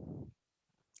amazing.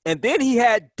 And then he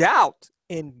had doubt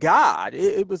in God.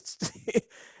 It was,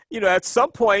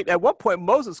 at one point,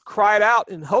 Moses cried out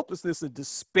in hopelessness and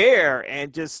despair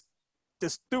and just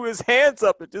threw his hands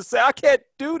up and just said, I can't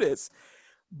do this.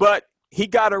 But he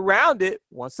got around it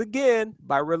once again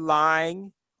by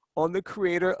relying on the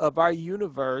creator of our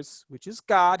universe, which is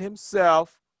God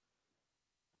himself,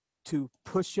 to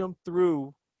push him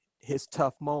through his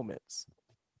tough moments.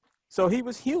 So he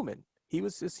was human. He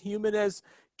was as human as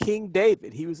King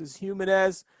David. He was as human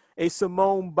as a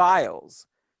Simone Biles.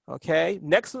 Okay.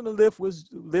 Next on the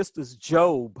list is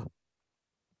Job.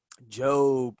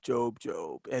 Job.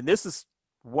 And this is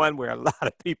one where a lot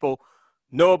of people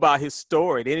know about his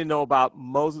story. They didn't know about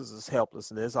Moses'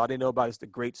 helplessness. All they know about is the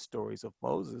great stories of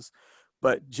Moses.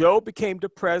 But Job became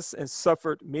depressed and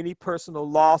suffered many personal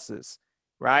losses,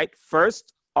 right?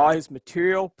 First, all his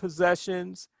material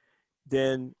possessions,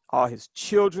 then all his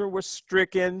children were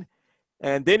stricken,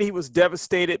 and then he was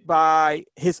devastated by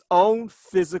his own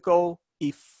physical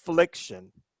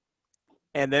affliction.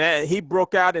 And then he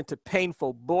broke out into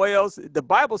painful boils. The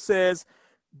Bible says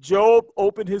Job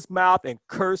opened his mouth and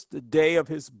cursed the day of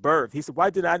his birth. He said, why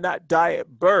did I not die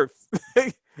at birth?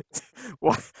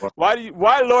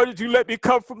 why, Lord, did you let me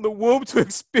come from the womb to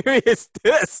experience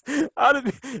this?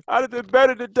 I'd have been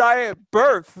better to die at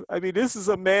birth. I mean, this is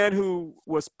a man who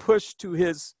was pushed to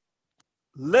his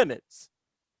limits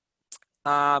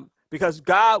because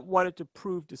God wanted to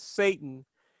prove to Satan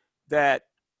that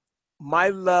my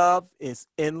love is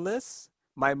endless,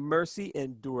 my mercy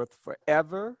endureth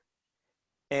forever.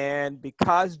 And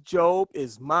because Job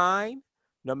is mine,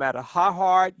 no matter how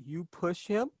hard you push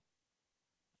him,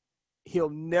 he'll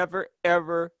never,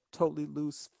 ever totally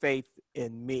lose faith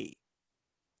in me.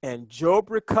 And Job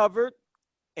recovered,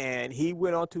 and he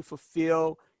went on to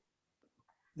fulfill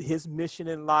his mission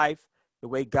in life the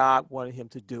way God wanted him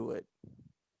to do it.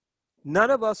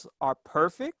 None of us are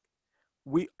perfect.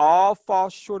 We all fall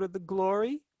short of the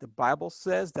glory. The Bible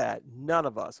says that none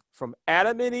of us, from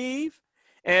Adam and Eve.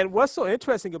 And what's so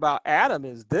interesting about Adam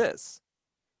is this.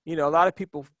 A lot of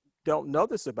people don't know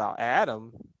this about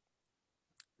Adam,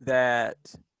 that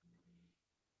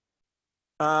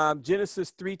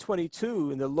Genesis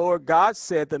 3:22, and the Lord God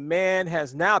said, the man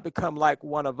has now become like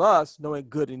one of us, knowing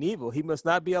good and evil. He must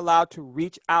not be allowed to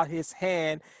reach out his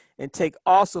hand and take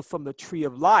also from the tree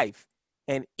of life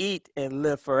and eat and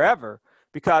live forever.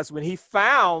 Because when he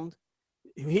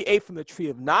ate from the tree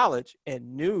of knowledge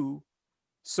and knew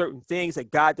certain things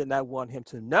that God did not want him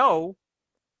to know,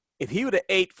 if he would have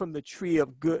ate from the tree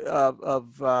of good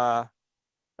of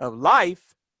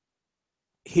life,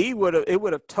 it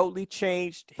would have totally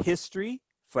changed history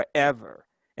forever.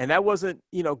 And that wasn't,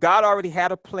 God already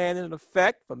had a plan in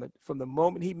effect from the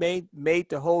moment he made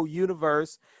the whole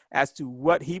universe as to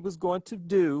what he was going to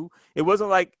do. It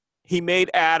wasn't like he made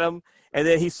Adam and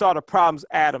then he saw the problems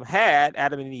Adam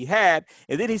and Eve had,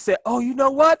 and then he said, oh, you know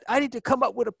what? I need to come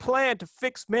up with a plan to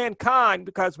fix mankind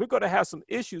because we're going to have some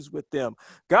issues with them.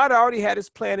 God already had his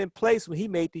plan in place when he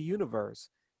made the universe.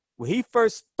 When he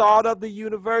first thought of the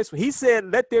universe, when he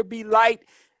said, let there be light,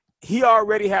 he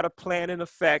already had a plan in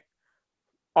effect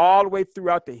all the way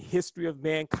throughout the history of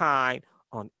mankind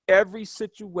on every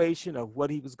situation of what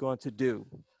he was going to do.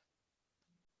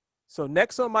 So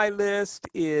next on my list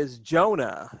is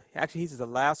Jonah. Actually, he's the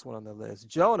last one on the list,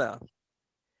 Jonah.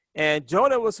 And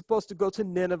Jonah was supposed to go to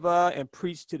Nineveh and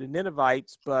preach to the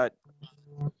Ninevites, but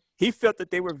he felt that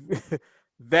they were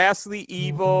vastly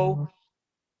evil,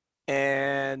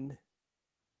 and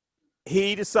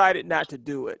he decided not to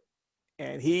do it.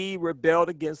 And he rebelled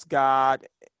against God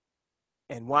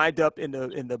and wind up in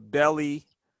the belly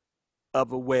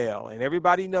of a whale. And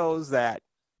everybody knows that.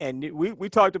 And we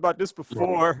talked about this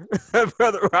before,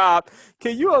 Brother Rob.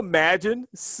 Can you imagine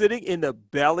sitting in the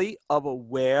belly of a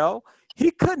whale? He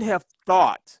couldn't have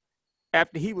thought,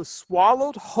 after he was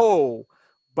swallowed whole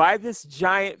by this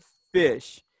giant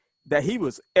fish, that he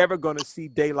was ever going to see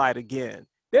daylight again.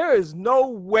 There is no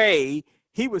way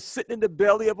he was sitting in the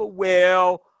belly of a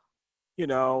whale,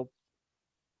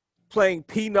 playing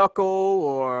pinochle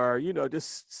or,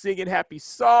 just singing happy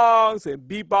songs and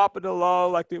bebopping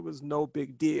along like there was no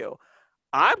big deal.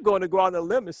 I'm going to go on the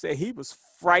limb and say he was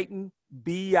frightened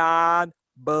beyond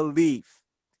belief.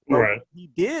 But Right. what he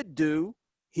did do,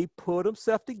 he pulled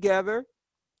himself together.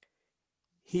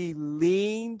 He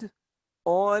leaned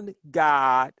on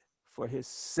God for his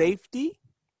safety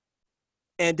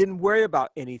and didn't worry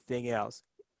about anything else.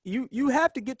 You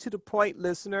have to get to the point,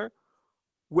 listener,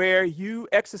 where you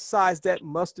exercise that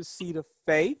mustard seed of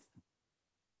faith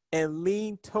and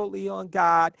lean totally on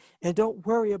God and don't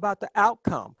worry about the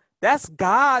outcome. That's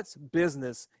God's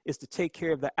business, is to take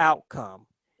care of the outcome.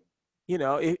 You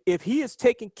know, if he is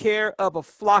taking care of a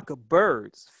flock of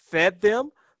birds, fed them,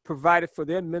 provided for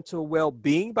their mental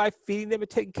well-being by feeding them and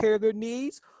taking care of their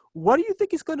needs, what do you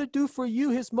think he's going to do for you,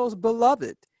 his most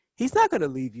beloved? He's not going to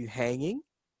leave you hanging,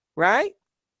 right?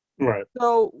 Right.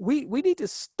 So we need to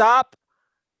stop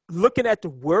looking at the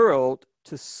world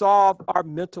to solve our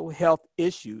mental health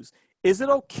issues. Is it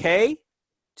okay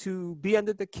to be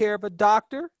under the care of a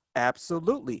doctor?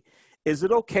 Absolutely. Is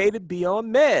it okay to be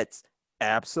on meds?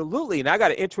 Absolutely. And I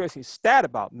got an interesting stat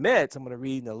about meds I'm going to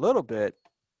read in a little bit.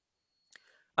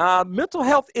 Mental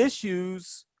health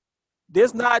issues,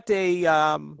 there's not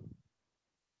a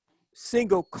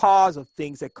single cause of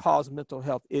things that cause mental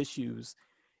health issues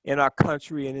in our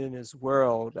country and in this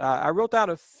world. I wrote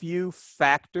down a few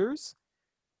factors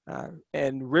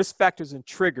and risk factors and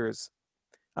triggers.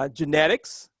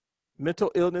 Genetics,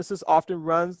 mental illnesses often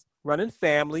run in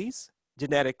families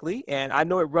genetically, and I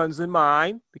know it runs in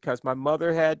mine because my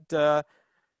mother had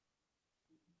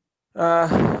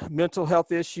mental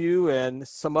health issue, and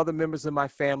some other members of my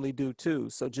family do too.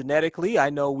 So genetically, I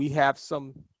know we have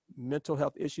some mental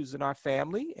health issues in our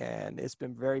family, and it's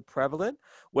been very prevalent.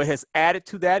 What has added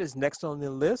to that is next on the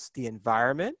list, the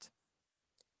environment.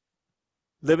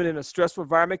 Living in a stressful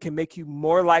environment can make you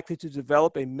more likely to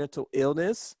develop a mental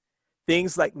illness.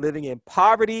 Things like living in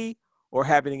poverty or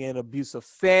having an abusive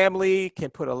family can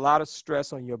put a lot of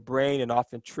stress on your brain and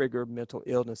often trigger mental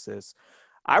illnesses.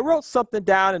 I wrote something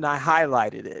down and I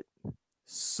highlighted it.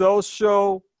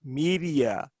 Social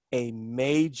media, a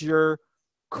major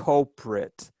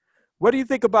culprit. What do you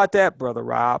think about that, Brother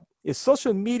Rob? Is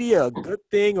social media a good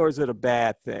thing or is it a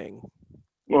bad thing?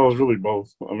 Well, it's really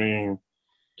both. I mean,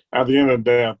 at the end of the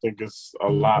day, I think it's a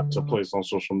lot to place on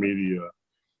social media.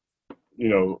 You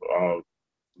know,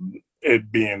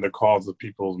 it being the cause of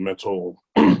people's mental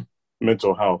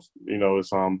health. You know,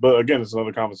 it's but again, it's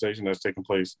another conversation that's taking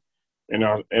place in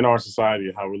our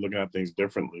society, how we're looking at things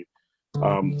differently.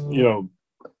 You know,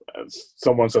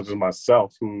 someone such as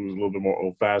myself, who's a little bit more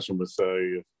old fashioned, would say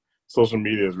if social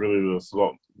media is really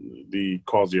the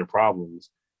cause of your problems,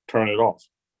 turn it off.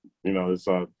 You know, it's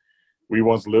we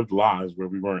once lived lives where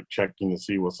we weren't checking to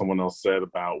see what someone else said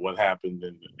about what happened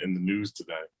in the news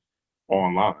today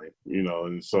online, you know,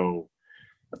 and so,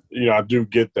 you know, I do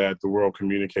get that the world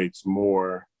communicates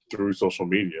more through social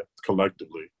media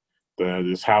collectively. That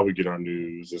is how we get our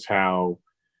news, is how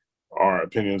our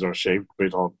opinions are shaped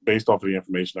based off of the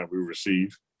information that we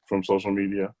receive from social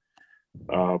media.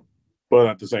 Uh, but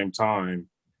at the same time,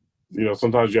 you know,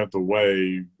 sometimes you have to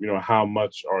weigh, you know, how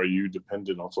much are you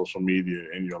dependent on social media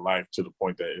in your life to the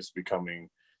point that it's becoming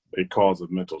a cause of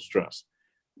mental stress.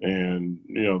 And,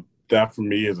 you know, that for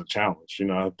me is a challenge. You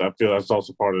know, I feel that's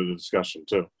also part of the discussion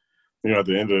too. You know, at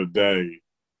the end of the day,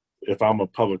 if I'm a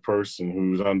public person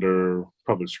who's under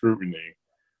public scrutiny,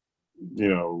 you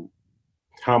know,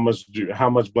 how much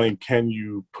blame can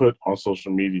you put on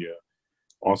social media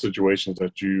on situations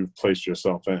that you've placed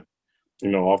yourself in? You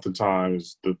know,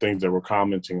 oftentimes the things that we're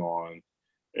commenting on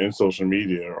in social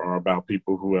media are about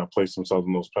people who have placed themselves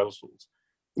on those pedestals.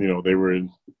 You know,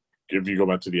 if you go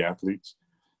back to the athletes,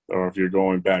 or if you're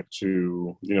going back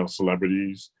to, you know,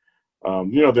 celebrities,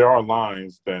 you know, there are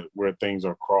lines where things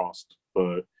are crossed,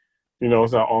 but, you know,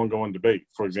 it's an ongoing debate.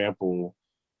 For example,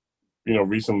 you know,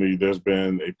 recently there's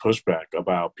been a pushback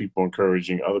about people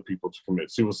encouraging other people to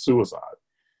commit suicide.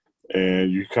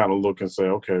 And you kind of look and say,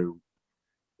 okay,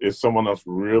 is someone else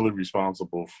really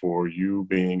responsible for you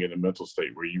being in a mental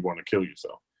state where you want to kill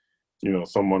yourself? You know,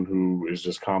 someone who is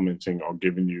just commenting or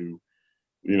giving you,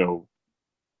 you know,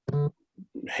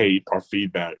 hate or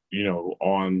feedback, you know,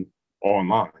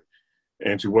 online.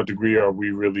 And to what degree are we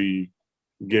really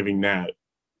giving that,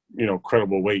 you know,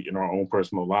 credible weight in our own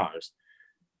personal lives?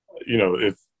 You know,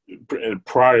 if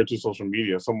prior to social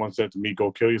media, someone said to me,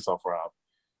 "Go kill yourself, Rob,"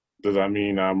 does that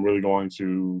mean I'm really going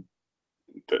to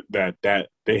that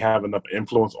they have enough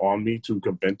influence on me to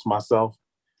convince myself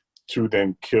to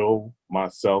then kill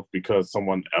myself because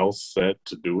someone else said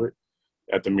to do it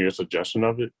at the mere suggestion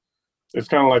of it? It's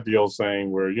kind of like the old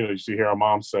saying where, you know, you hear our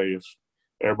mom say, if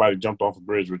everybody jumped off a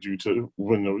bridge, would you too?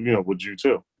 Would you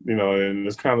too? You know, and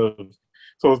it's kind of,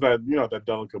 so it's that, you know, that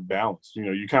delicate balance. You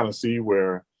know, you kind of see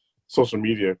where social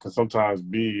media can sometimes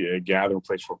be a gathering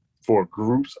place for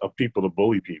groups of people to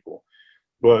bully people.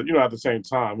 But, you know, at the same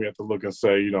time, we have to look and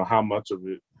say, you know, how much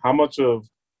of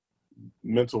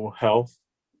mental health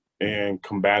and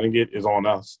combating it is on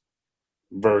us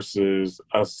versus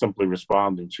us simply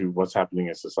responding to what's happening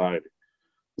in society.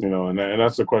 And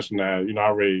that's a question that, I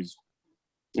raise,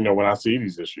 when I see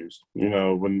these issues,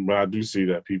 when I do see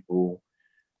that people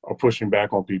are pushing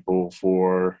back on people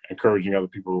for encouraging other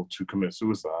people to commit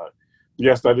suicide.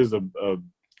 Yes, that is a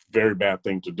very bad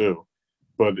thing to do,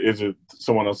 but is it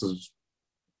someone else's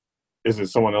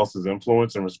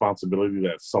influence and responsibility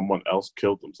that someone else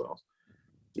killed themselves?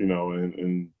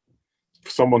 And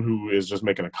someone who is just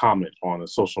making a comment on a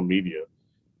social media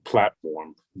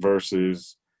platform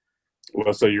versus,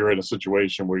 let's say you're in a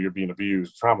situation where you're being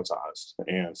abused, traumatized,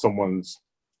 and someone's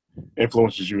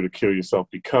influences you to kill yourself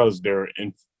because they're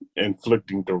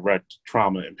inflicting direct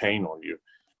trauma and pain on you.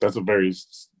 That's a very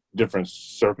different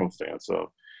circumstance.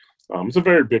 So it's a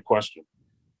very big question,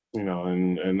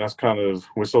 and that's kind of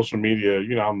with social media.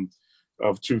 I'm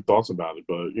of two thoughts about it,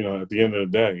 but at the end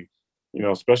of the day,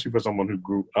 especially for someone who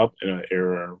grew up in an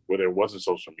era where there wasn't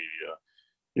social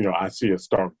media, I see a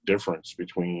stark difference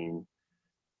between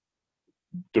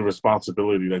the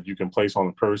responsibility that you can place on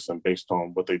a person based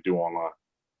on what they do online.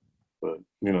 But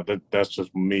that's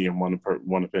just me and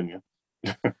one opinion.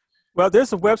 Well,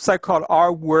 there's a website called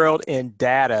Our World in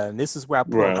Data, and this is where I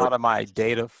pull a Right. lot of my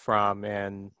data from.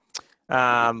 And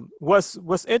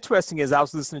what's interesting is I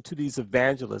was listening to these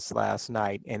evangelists last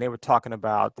night, and they were talking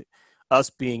about us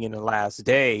being in the last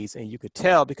days, and you could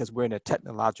tell because we're in a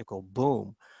technological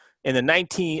boom. I think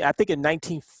in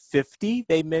 1950,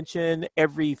 they mentioned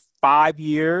every 5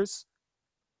 years,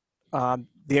 the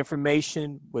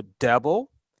information would double.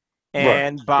 Right.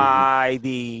 And Mhm. by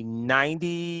the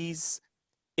 90s,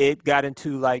 it got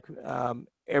into like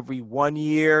every 1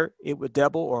 year it would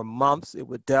double, or months it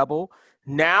would double.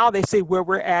 Now they say where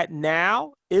we're at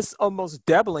now, it's almost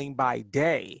doubling by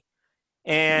day.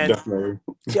 And Definitely.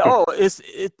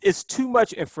 it's too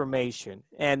much information,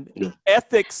 and Yeah.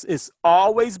 ethics is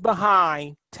always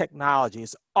behind technology.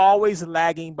 It's always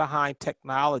lagging behind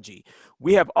technology.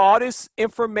 We have all this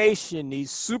information,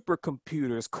 these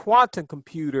supercomputers, quantum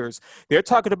computers. They're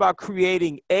talking about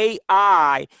creating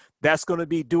AI that's going to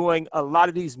be doing a lot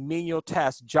of these menial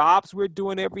tasks, jobs we're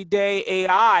doing every day.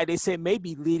 AI, they say, may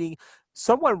be leading.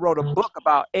 Someone wrote a book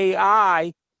about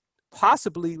AI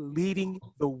possibly leading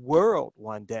the world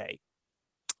one day.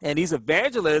 And these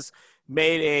evangelists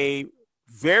made a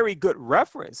very good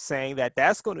reference saying that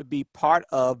that's going to be part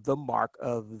of the mark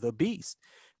of the beast,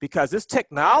 because this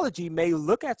technology may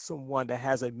look at someone that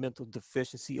has a mental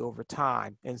deficiency over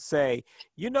time and say,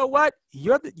 you know what,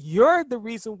 you're the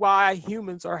reason why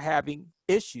humans are having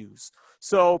issues.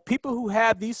 So people who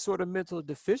have these sort of mental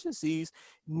deficiencies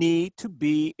need to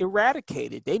be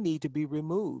eradicated. They need to be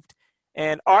removed.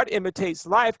 And art imitates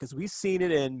life, because we've seen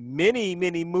it in many,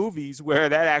 many movies where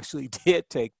that actually did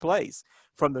take place.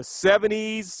 From the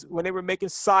 70s, when they were making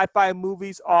sci-fi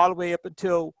movies, all the way up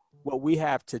until what we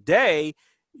have today,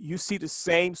 you see the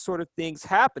same sort of things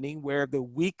happening where the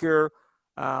weaker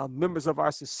members of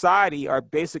our society are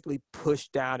basically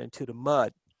pushed down into the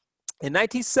mud. In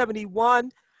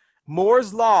 1971,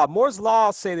 Moore's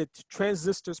law say that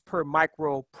transistors per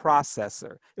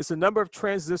microprocessor. It's the number of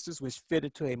transistors which fit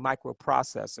into a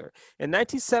microprocessor. In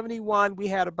 1971, we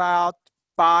had about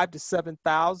 5 to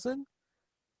 7,000.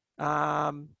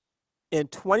 In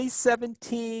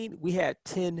 2017, we had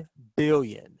 10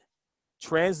 billion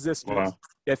transistors Wow.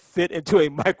 that fit into a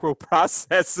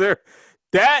microprocessor.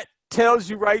 That tells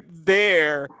you right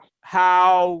there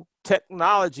how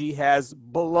technology has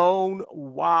blown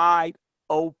wide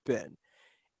open.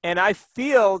 And I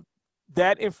feel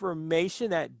that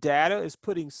information, that data is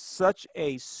putting such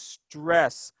a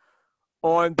stress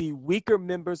on the weaker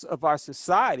members of our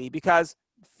society. Because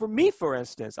for me, for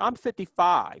instance, I'm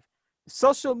 55.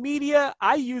 Social media,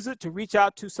 I use it to reach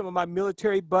out to some of my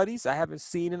military buddies I haven't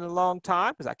seen in a long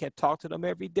time because I can't talk to them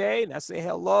every day. And I say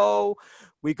hello.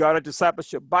 We got a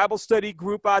discipleship Bible study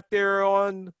group out there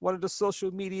on one of the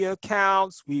social media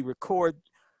accounts. We record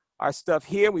our stuff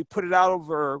here. We put it out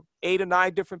over 8 or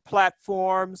 9 different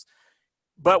platforms.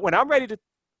 But when I'm ready to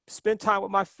spend time with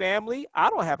my family,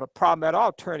 I don't have a problem at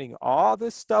all turning all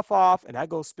this stuff off and I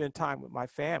go spend time with my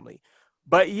family.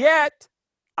 But yet,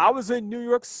 I was in New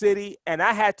York City and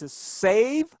I had to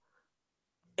save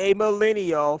a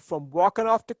millennial from walking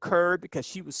off the curb because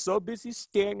she was so busy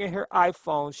staring at her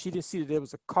iPhone, she didn't see that there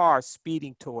was a car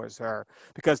speeding towards her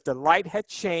because the light had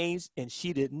changed and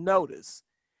she didn't notice.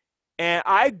 And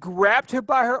I grabbed her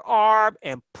by her arm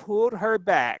and pulled her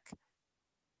back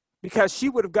because she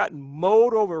would have gotten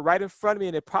mowed over right in front of me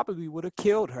and it probably would have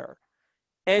killed her.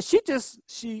 And she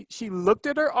looked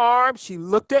at her arm, she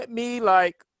looked at me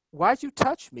like, why'd you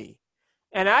touch me?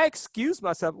 And I excused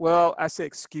myself. Well, I said,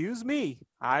 excuse me.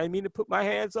 I didn't mean to put my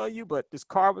hands on you, but this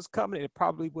car was coming and it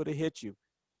probably would have hit you.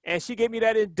 And she gave me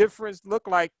that indifference look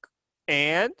like,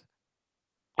 and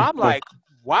I'm like,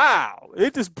 wow,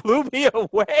 it just blew me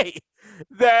away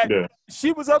that Yeah.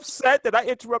 she was upset that I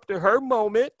interrupted her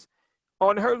moment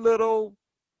on her little,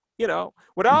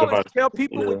 what I always Device. tell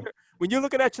people Yeah. when you're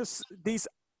looking at these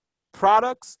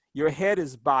products, your head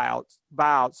is bowed.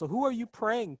 So who are you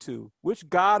praying to? Which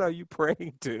God are you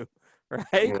praying to?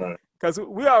 Right? Right. Because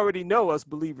we already know, us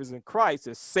believers in Christ,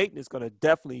 that Satan is going to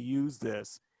definitely use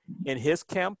this in his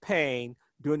campaign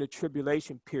during the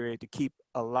tribulation period to keep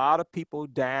a lot of people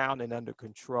down and under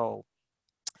control.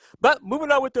 But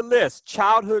moving on with the list,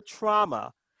 childhood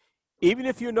trauma. Even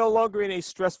if you're no longer in a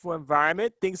stressful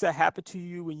environment, things that happened to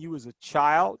you when you was a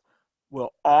child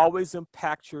will always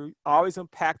impact you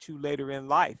later in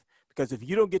life. Because if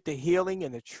you don't get the healing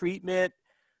and the treatment,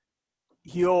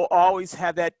 you'll always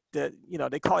have they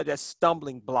call it that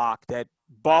stumbling block, that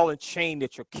ball and chain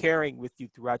that you're carrying with you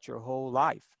throughout your whole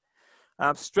life.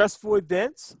 Stressful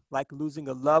events like losing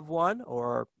a loved one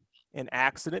or an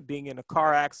accident, being in a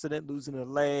car accident, losing a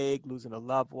leg, losing a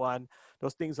loved one,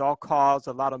 those things all cause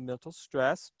a lot of mental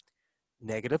stress.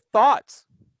 Negative thoughts,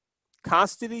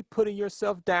 constantly putting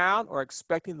yourself down or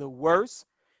expecting the worst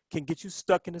can get you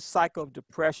stuck in a cycle of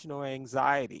depression or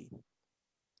anxiety.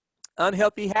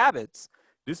 Unhealthy habits.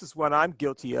 This is what I'm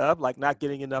guilty of, like not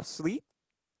getting enough sleep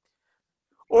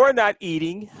or not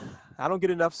eating. I don't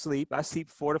get enough sleep. I sleep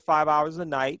 4 to 5 hours a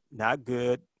night. Not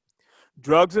good.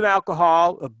 Drugs and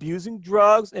alcohol. Abusing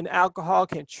drugs and alcohol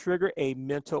can trigger a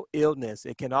mental illness.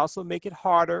 It can also make it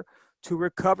harder to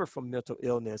recover from mental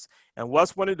illness. And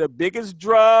what's one of the biggest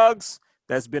drugs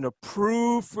that's been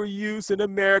approved for use in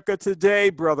America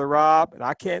today, Brother Rob? And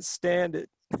I can't stand it.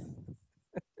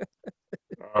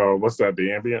 What's that?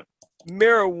 The ambient?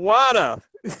 Marijuana.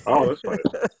 Oh, that's right.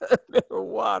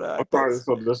 Marijuana. I'm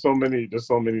sorry. There's so many. There's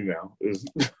so many now.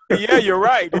 Yeah, you're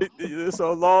right. It's a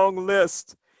long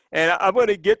list. And I'm going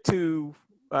to get to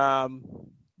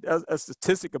a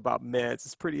statistic about meds.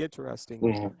 It's pretty interesting.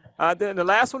 Mhm. Then the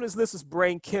last one is this is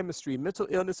brain chemistry. Mental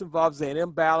illness involves an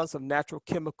imbalance of natural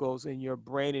chemicals in your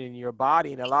brain and in your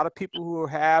body. And a lot of people who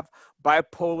have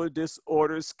bipolar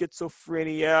disorders,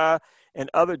 schizophrenia, and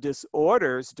other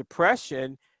disorders,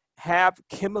 depression, have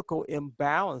chemical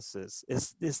imbalances.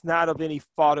 It's not of any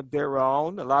fault of their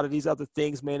own. A lot of these other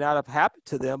things may not have happened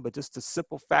to them, but just the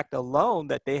simple fact alone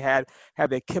that they have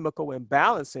a chemical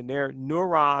imbalance and their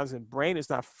neurons and brain is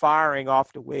not firing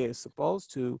off the way it's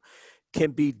supposed to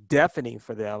can be deafening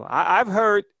for them. I've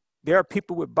heard there are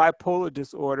people with bipolar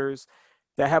disorders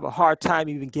that have a hard time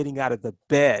even getting out of the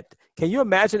bed. Can you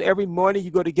imagine every morning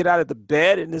you go to get out of the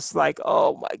bed and it's like,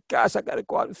 oh my gosh, I got to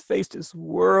go out and face this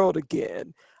world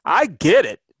again. I get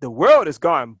it. The world is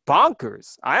going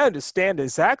bonkers. I understand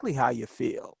exactly how you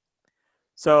feel.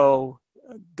 So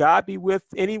God be with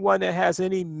anyone that has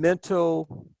any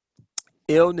mental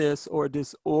illness or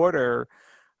disorder.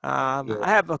 Yeah. I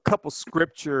have a couple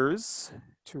scriptures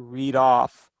to read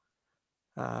off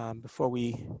before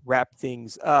we wrap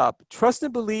things up. Trust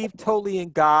and believe totally in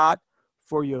God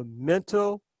for your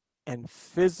mental and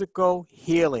physical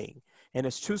healing. And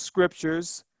it's two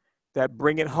scriptures that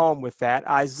bring it home with that.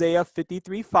 Isaiah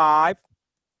 53:5.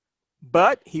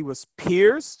 But he was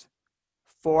pierced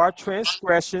for our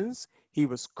transgressions, he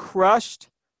was crushed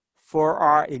for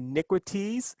our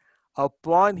iniquities.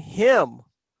 Upon him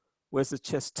was the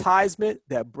chastisement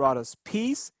that brought us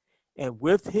peace, and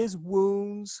with his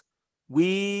wounds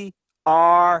we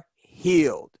are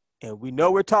healed. And we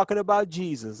know we're talking about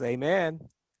Jesus. Amen.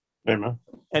 Amen.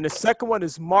 And the second one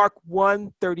is Mark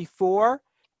 1:34.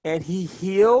 And he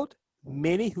healed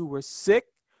many who were sick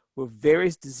with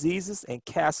various diseases and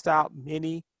cast out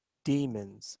many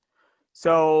demons.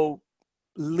 So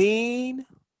lean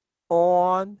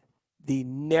on the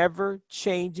never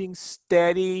changing,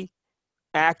 steady,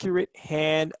 accurate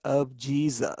hand of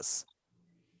Jesus.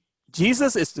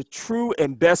 Jesus is the true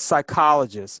and best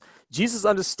psychologist. Jesus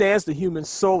understands the human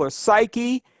soul or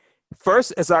psyche,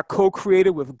 first as our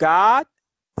co-creator with God,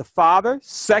 the Father,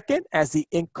 second as the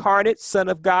incarnate Son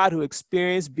of God who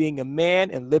experienced being a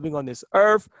man and living on this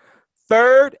earth,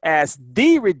 third as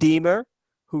the Redeemer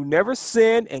who never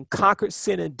sinned and conquered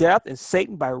sin and death and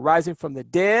Satan by rising from the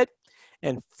dead,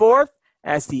 and fourth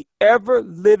as the ever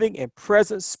living and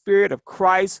present Spirit of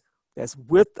Christ that's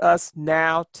with us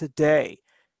now today.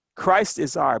 Christ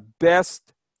is our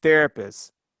best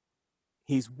therapist.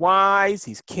 He's wise,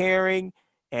 he's caring,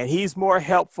 and he's more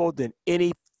helpful than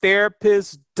any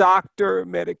therapist, doctor,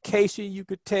 medication you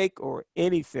could take, or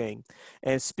anything.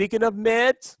 And speaking of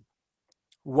meds,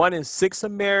 1 in 6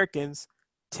 Americans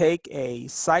take a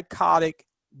psychotic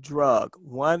drug.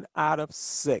 1 out of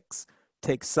 6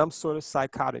 take some sort of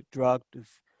psychotic drug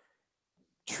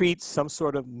treat some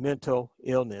sort of mental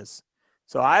illness.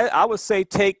 So I would say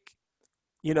take,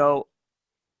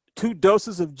 2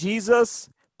 doses of Jesus,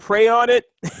 pray on it,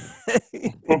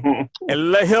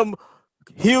 and let him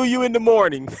heal you in the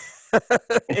morning.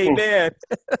 Amen.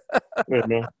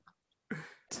 Amen.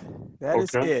 That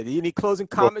is Okay. it. Any closing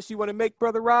comments you want to make,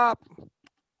 Brother Rob?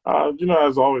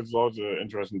 As always, it's always an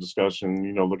interesting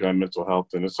discussion, looking at mental health.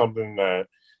 And it's something that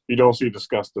you don't see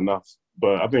discussed enough.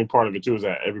 But I think part of it, too, is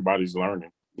that everybody's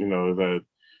learning, that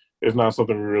it's not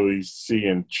something we really see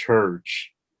in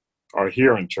church or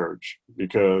hear in church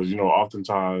because,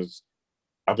 oftentimes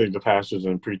I think the pastors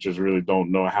and preachers really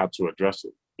don't know how to address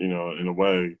it, in a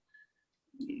way.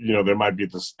 There might be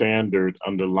the standard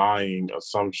underlying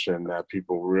assumption that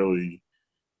people really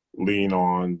lean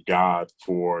on God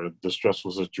for the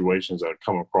stressful situations that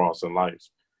come across in life.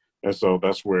 And so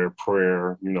that's where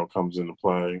prayer, comes into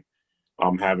play.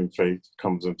 Having faith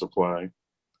comes into play.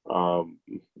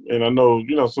 And I know,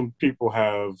 some people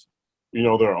have,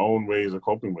 their own ways of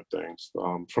coping with things.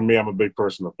 For me, I'm a big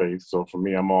person of faith. So for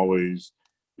me, I'm always,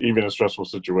 even in stressful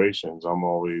situations, I'm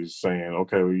always saying,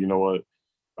 okay, well, you know what?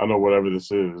 I know whatever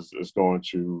this is,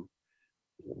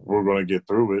 we're going to get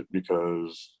through it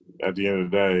because at the end of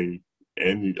the day,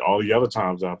 and all the other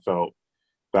times I felt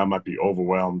that I might be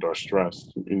overwhelmed or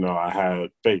stressed, I had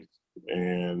faith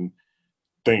and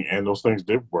those things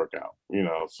did work out,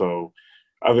 So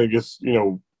I think it's,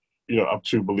 up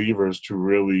to believers to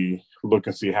really look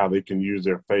and see how they can use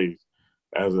their faith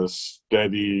as a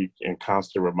steady and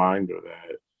constant reminder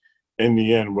that in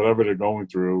the end, whatever they're going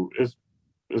through is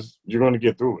you're going to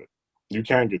get through it. You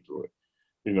can get through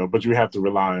it, but you have to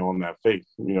rely on that faith,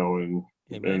 and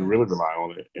really rely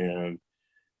on it. And,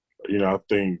 I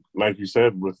think, like you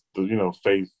said, with the,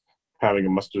 faith, having a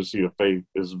mustard seed of faith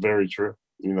is very true.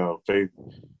 Faith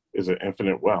is an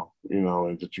infinite well,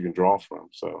 and that you can draw from.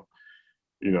 So,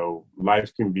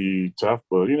 life can be tough,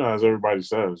 but, as everybody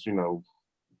says,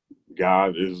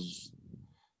 God is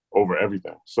over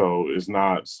everything. So it's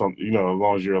not something, as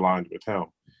long as you're aligned with him,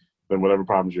 then whatever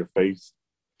problems you're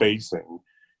facing,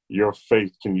 your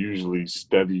faith can usually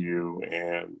steady you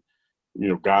and,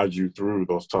 guide you through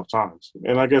those tough times.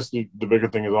 And I guess the bigger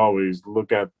thing is always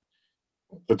look at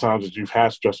the times that you've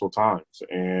had stressful times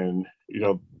and,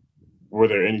 were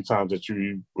there any times that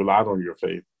you relied on your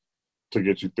faith to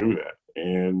get you through that?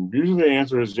 And usually the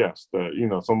answer is yes, that,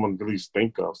 someone at least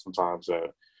think of sometimes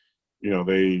that,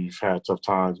 they've had tough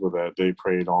times with that they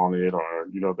prayed on it or,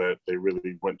 that they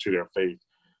really went to their faith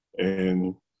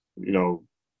and,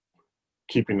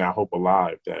 keeping that hope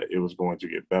alive that it was going to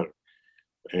get better.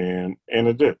 And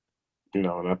it did,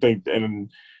 and I think,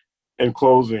 and in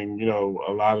closing,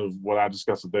 a lot of what I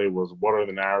discussed today was what are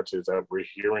the narratives that we're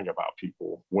hearing about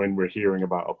people when we're hearing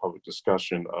about a public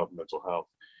discussion of mental health.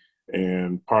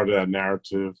 And part of that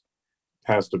narrative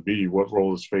has to be what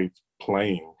role is faith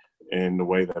playing in the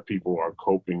way that people are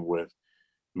coping with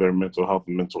their mental health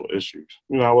and mental issues.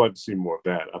 I would like to see more of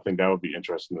that. I think that would be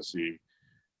interesting to see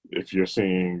if you're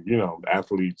seeing,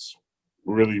 athletes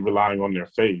really relying on their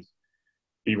faith,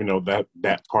 even though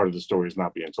that part of the story is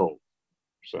not being told.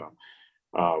 So,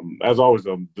 as always,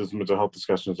 this mental health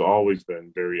discussion has always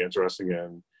been very interesting.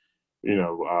 And,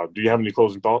 do you have any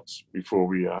closing thoughts before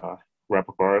we wrap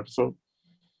up our episode?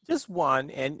 Just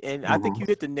one, and I think you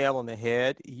hit the nail on the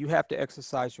head. You have to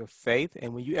exercise your faith,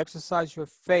 and when you exercise your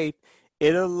faith,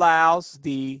 it allows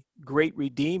the great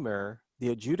Redeemer,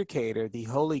 the adjudicator, the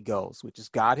Holy Ghost, which is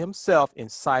God himself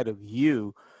inside of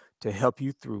you, to help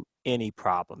you through any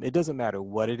problem. It doesn't matter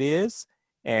what it is.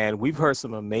 And we've heard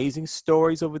some amazing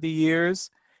stories over the years,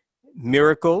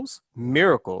 miracles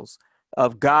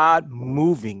of God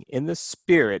moving in the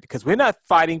spirit, because we're not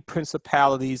fighting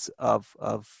principalities of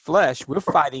flesh. We're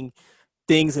fighting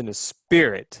things in the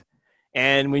spirit.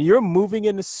 And when you're moving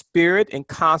in the spirit in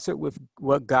concert with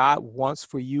what God wants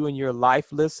for you in your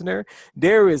life, listener,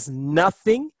 there is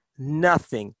nothing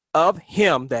of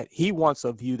him that he wants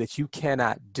of you that you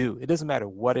cannot do. It doesn't matter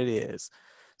what it is.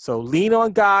 So lean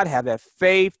on God, have that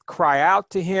faith, cry out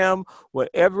to him,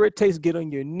 whatever it takes, get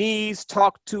on your knees,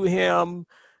 talk to him,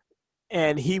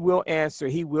 and he will answer.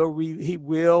 He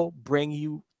will bring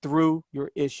you through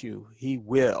your issue. He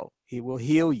will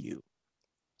heal you.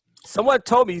 Someone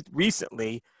told me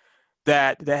recently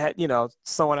that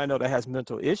someone I know that has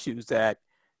mental issues, that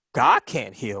God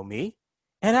can't heal me.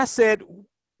 And I said,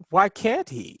 why can't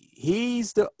he?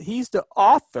 He's the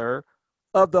author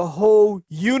of the whole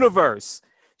universe.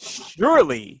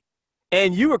 Surely,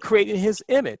 and you were created in his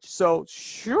image. So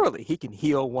surely he can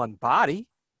heal one body.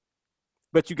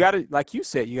 But you got to, like you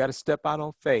said, you got to step out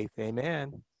on faith.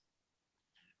 Amen.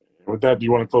 With that, do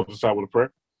you want to close this out with a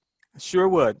prayer? Sure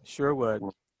would.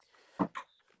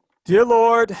 Dear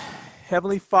Lord,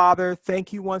 Heavenly Father,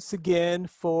 thank you once again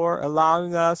for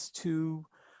allowing us to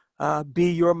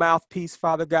be your mouthpiece,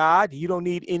 Father God. You don't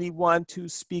need anyone to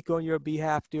speak on your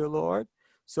behalf, dear Lord.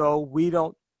 So we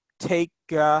don't take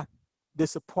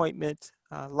this appointment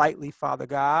lightly, Father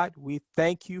God. We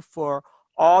thank you for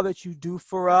all that you do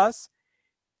for us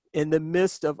in the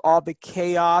midst of all the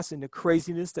chaos and the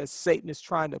craziness that Satan is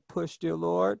trying to push, dear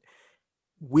Lord.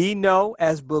 We know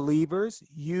as believers,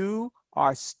 you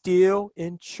are still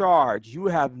in charge. You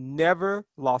have never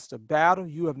lost a battle.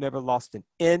 You have never lost an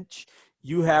inch.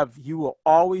 You will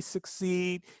always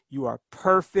succeed. You are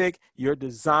perfect. Your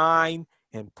design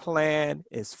and plan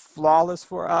is flawless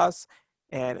for us.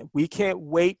 And we can't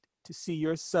wait to see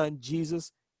your son,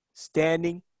 Jesus,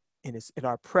 standing in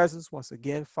our presence once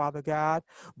again, Father God.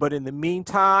 But in the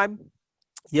meantime,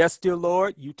 yes, dear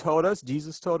Lord, you told us,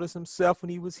 Jesus told us himself when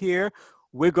he was here,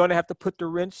 we're going to have to put the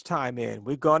wrench time in.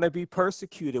 We're going to be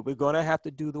persecuted. We're going to have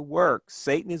to do the work.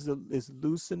 Satan is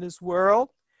loose in this world,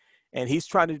 and he's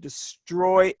trying to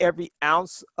destroy every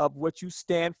ounce of what you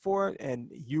stand for and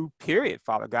you, period,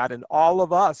 Father God, and all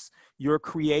of us, your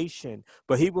creation.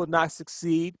 But he will not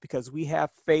succeed because we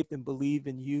have faith and believe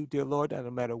in you, dear Lord, and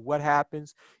no matter what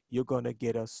happens, you're going to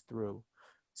get us through.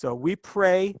 So we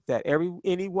pray that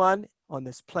anyone on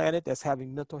this planet that's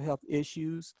having mental health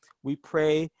issues, we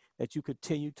pray that you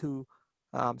continue to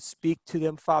speak to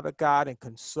them, Father God, and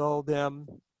console them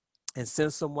and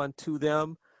send someone to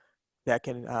them that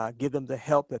can give them the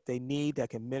help that they need,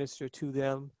 that can minister to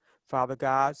them, Father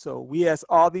God. So we ask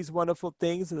all these wonderful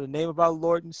things in the name of our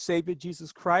Lord and Savior,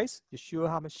 Jesus Christ, Yeshua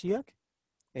HaMashiach.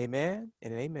 Amen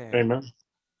and amen. Amen.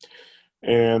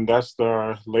 And that's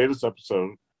our latest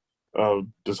episode of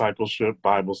Discipleship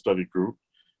Bible Study Group.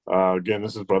 Again,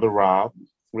 this is Brother Rob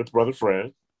with Brother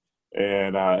Fred.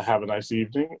 And have a nice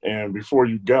evening. And before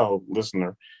you go,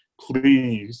 listener,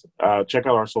 please check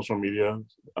out our social media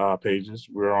pages.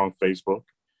 We're on Facebook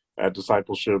at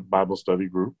Discipleship Bible Study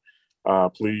Group.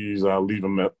 Please leave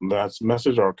a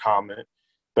message or a comment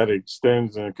that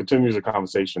extends and continues the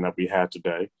conversation that we had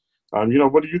today.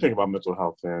 What do you think about mental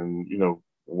health and,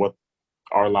 what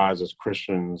our lives as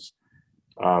Christians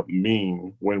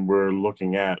mean when we're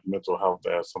looking at mental health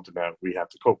as something that we have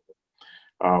to cope with?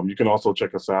 You can also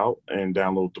check us out and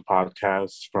download the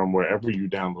podcast from wherever you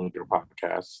download your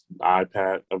podcasts,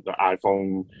 iPad, the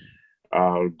iPhone,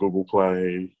 Google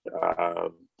Play,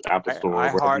 Apple Store,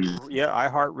 wherever you get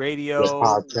iHeartRadio,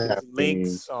 podcasting.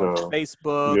 links on So,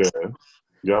 Facebook, yeah,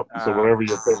 yep. So wherever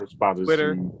your favorite spot is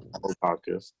Twitter. to download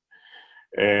podcasts.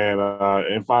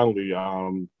 And finally,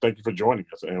 thank you for joining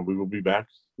us. And we will be back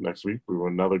next week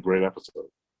with another great episode.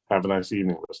 Have a nice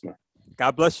evening, listener.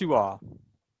 God bless you all.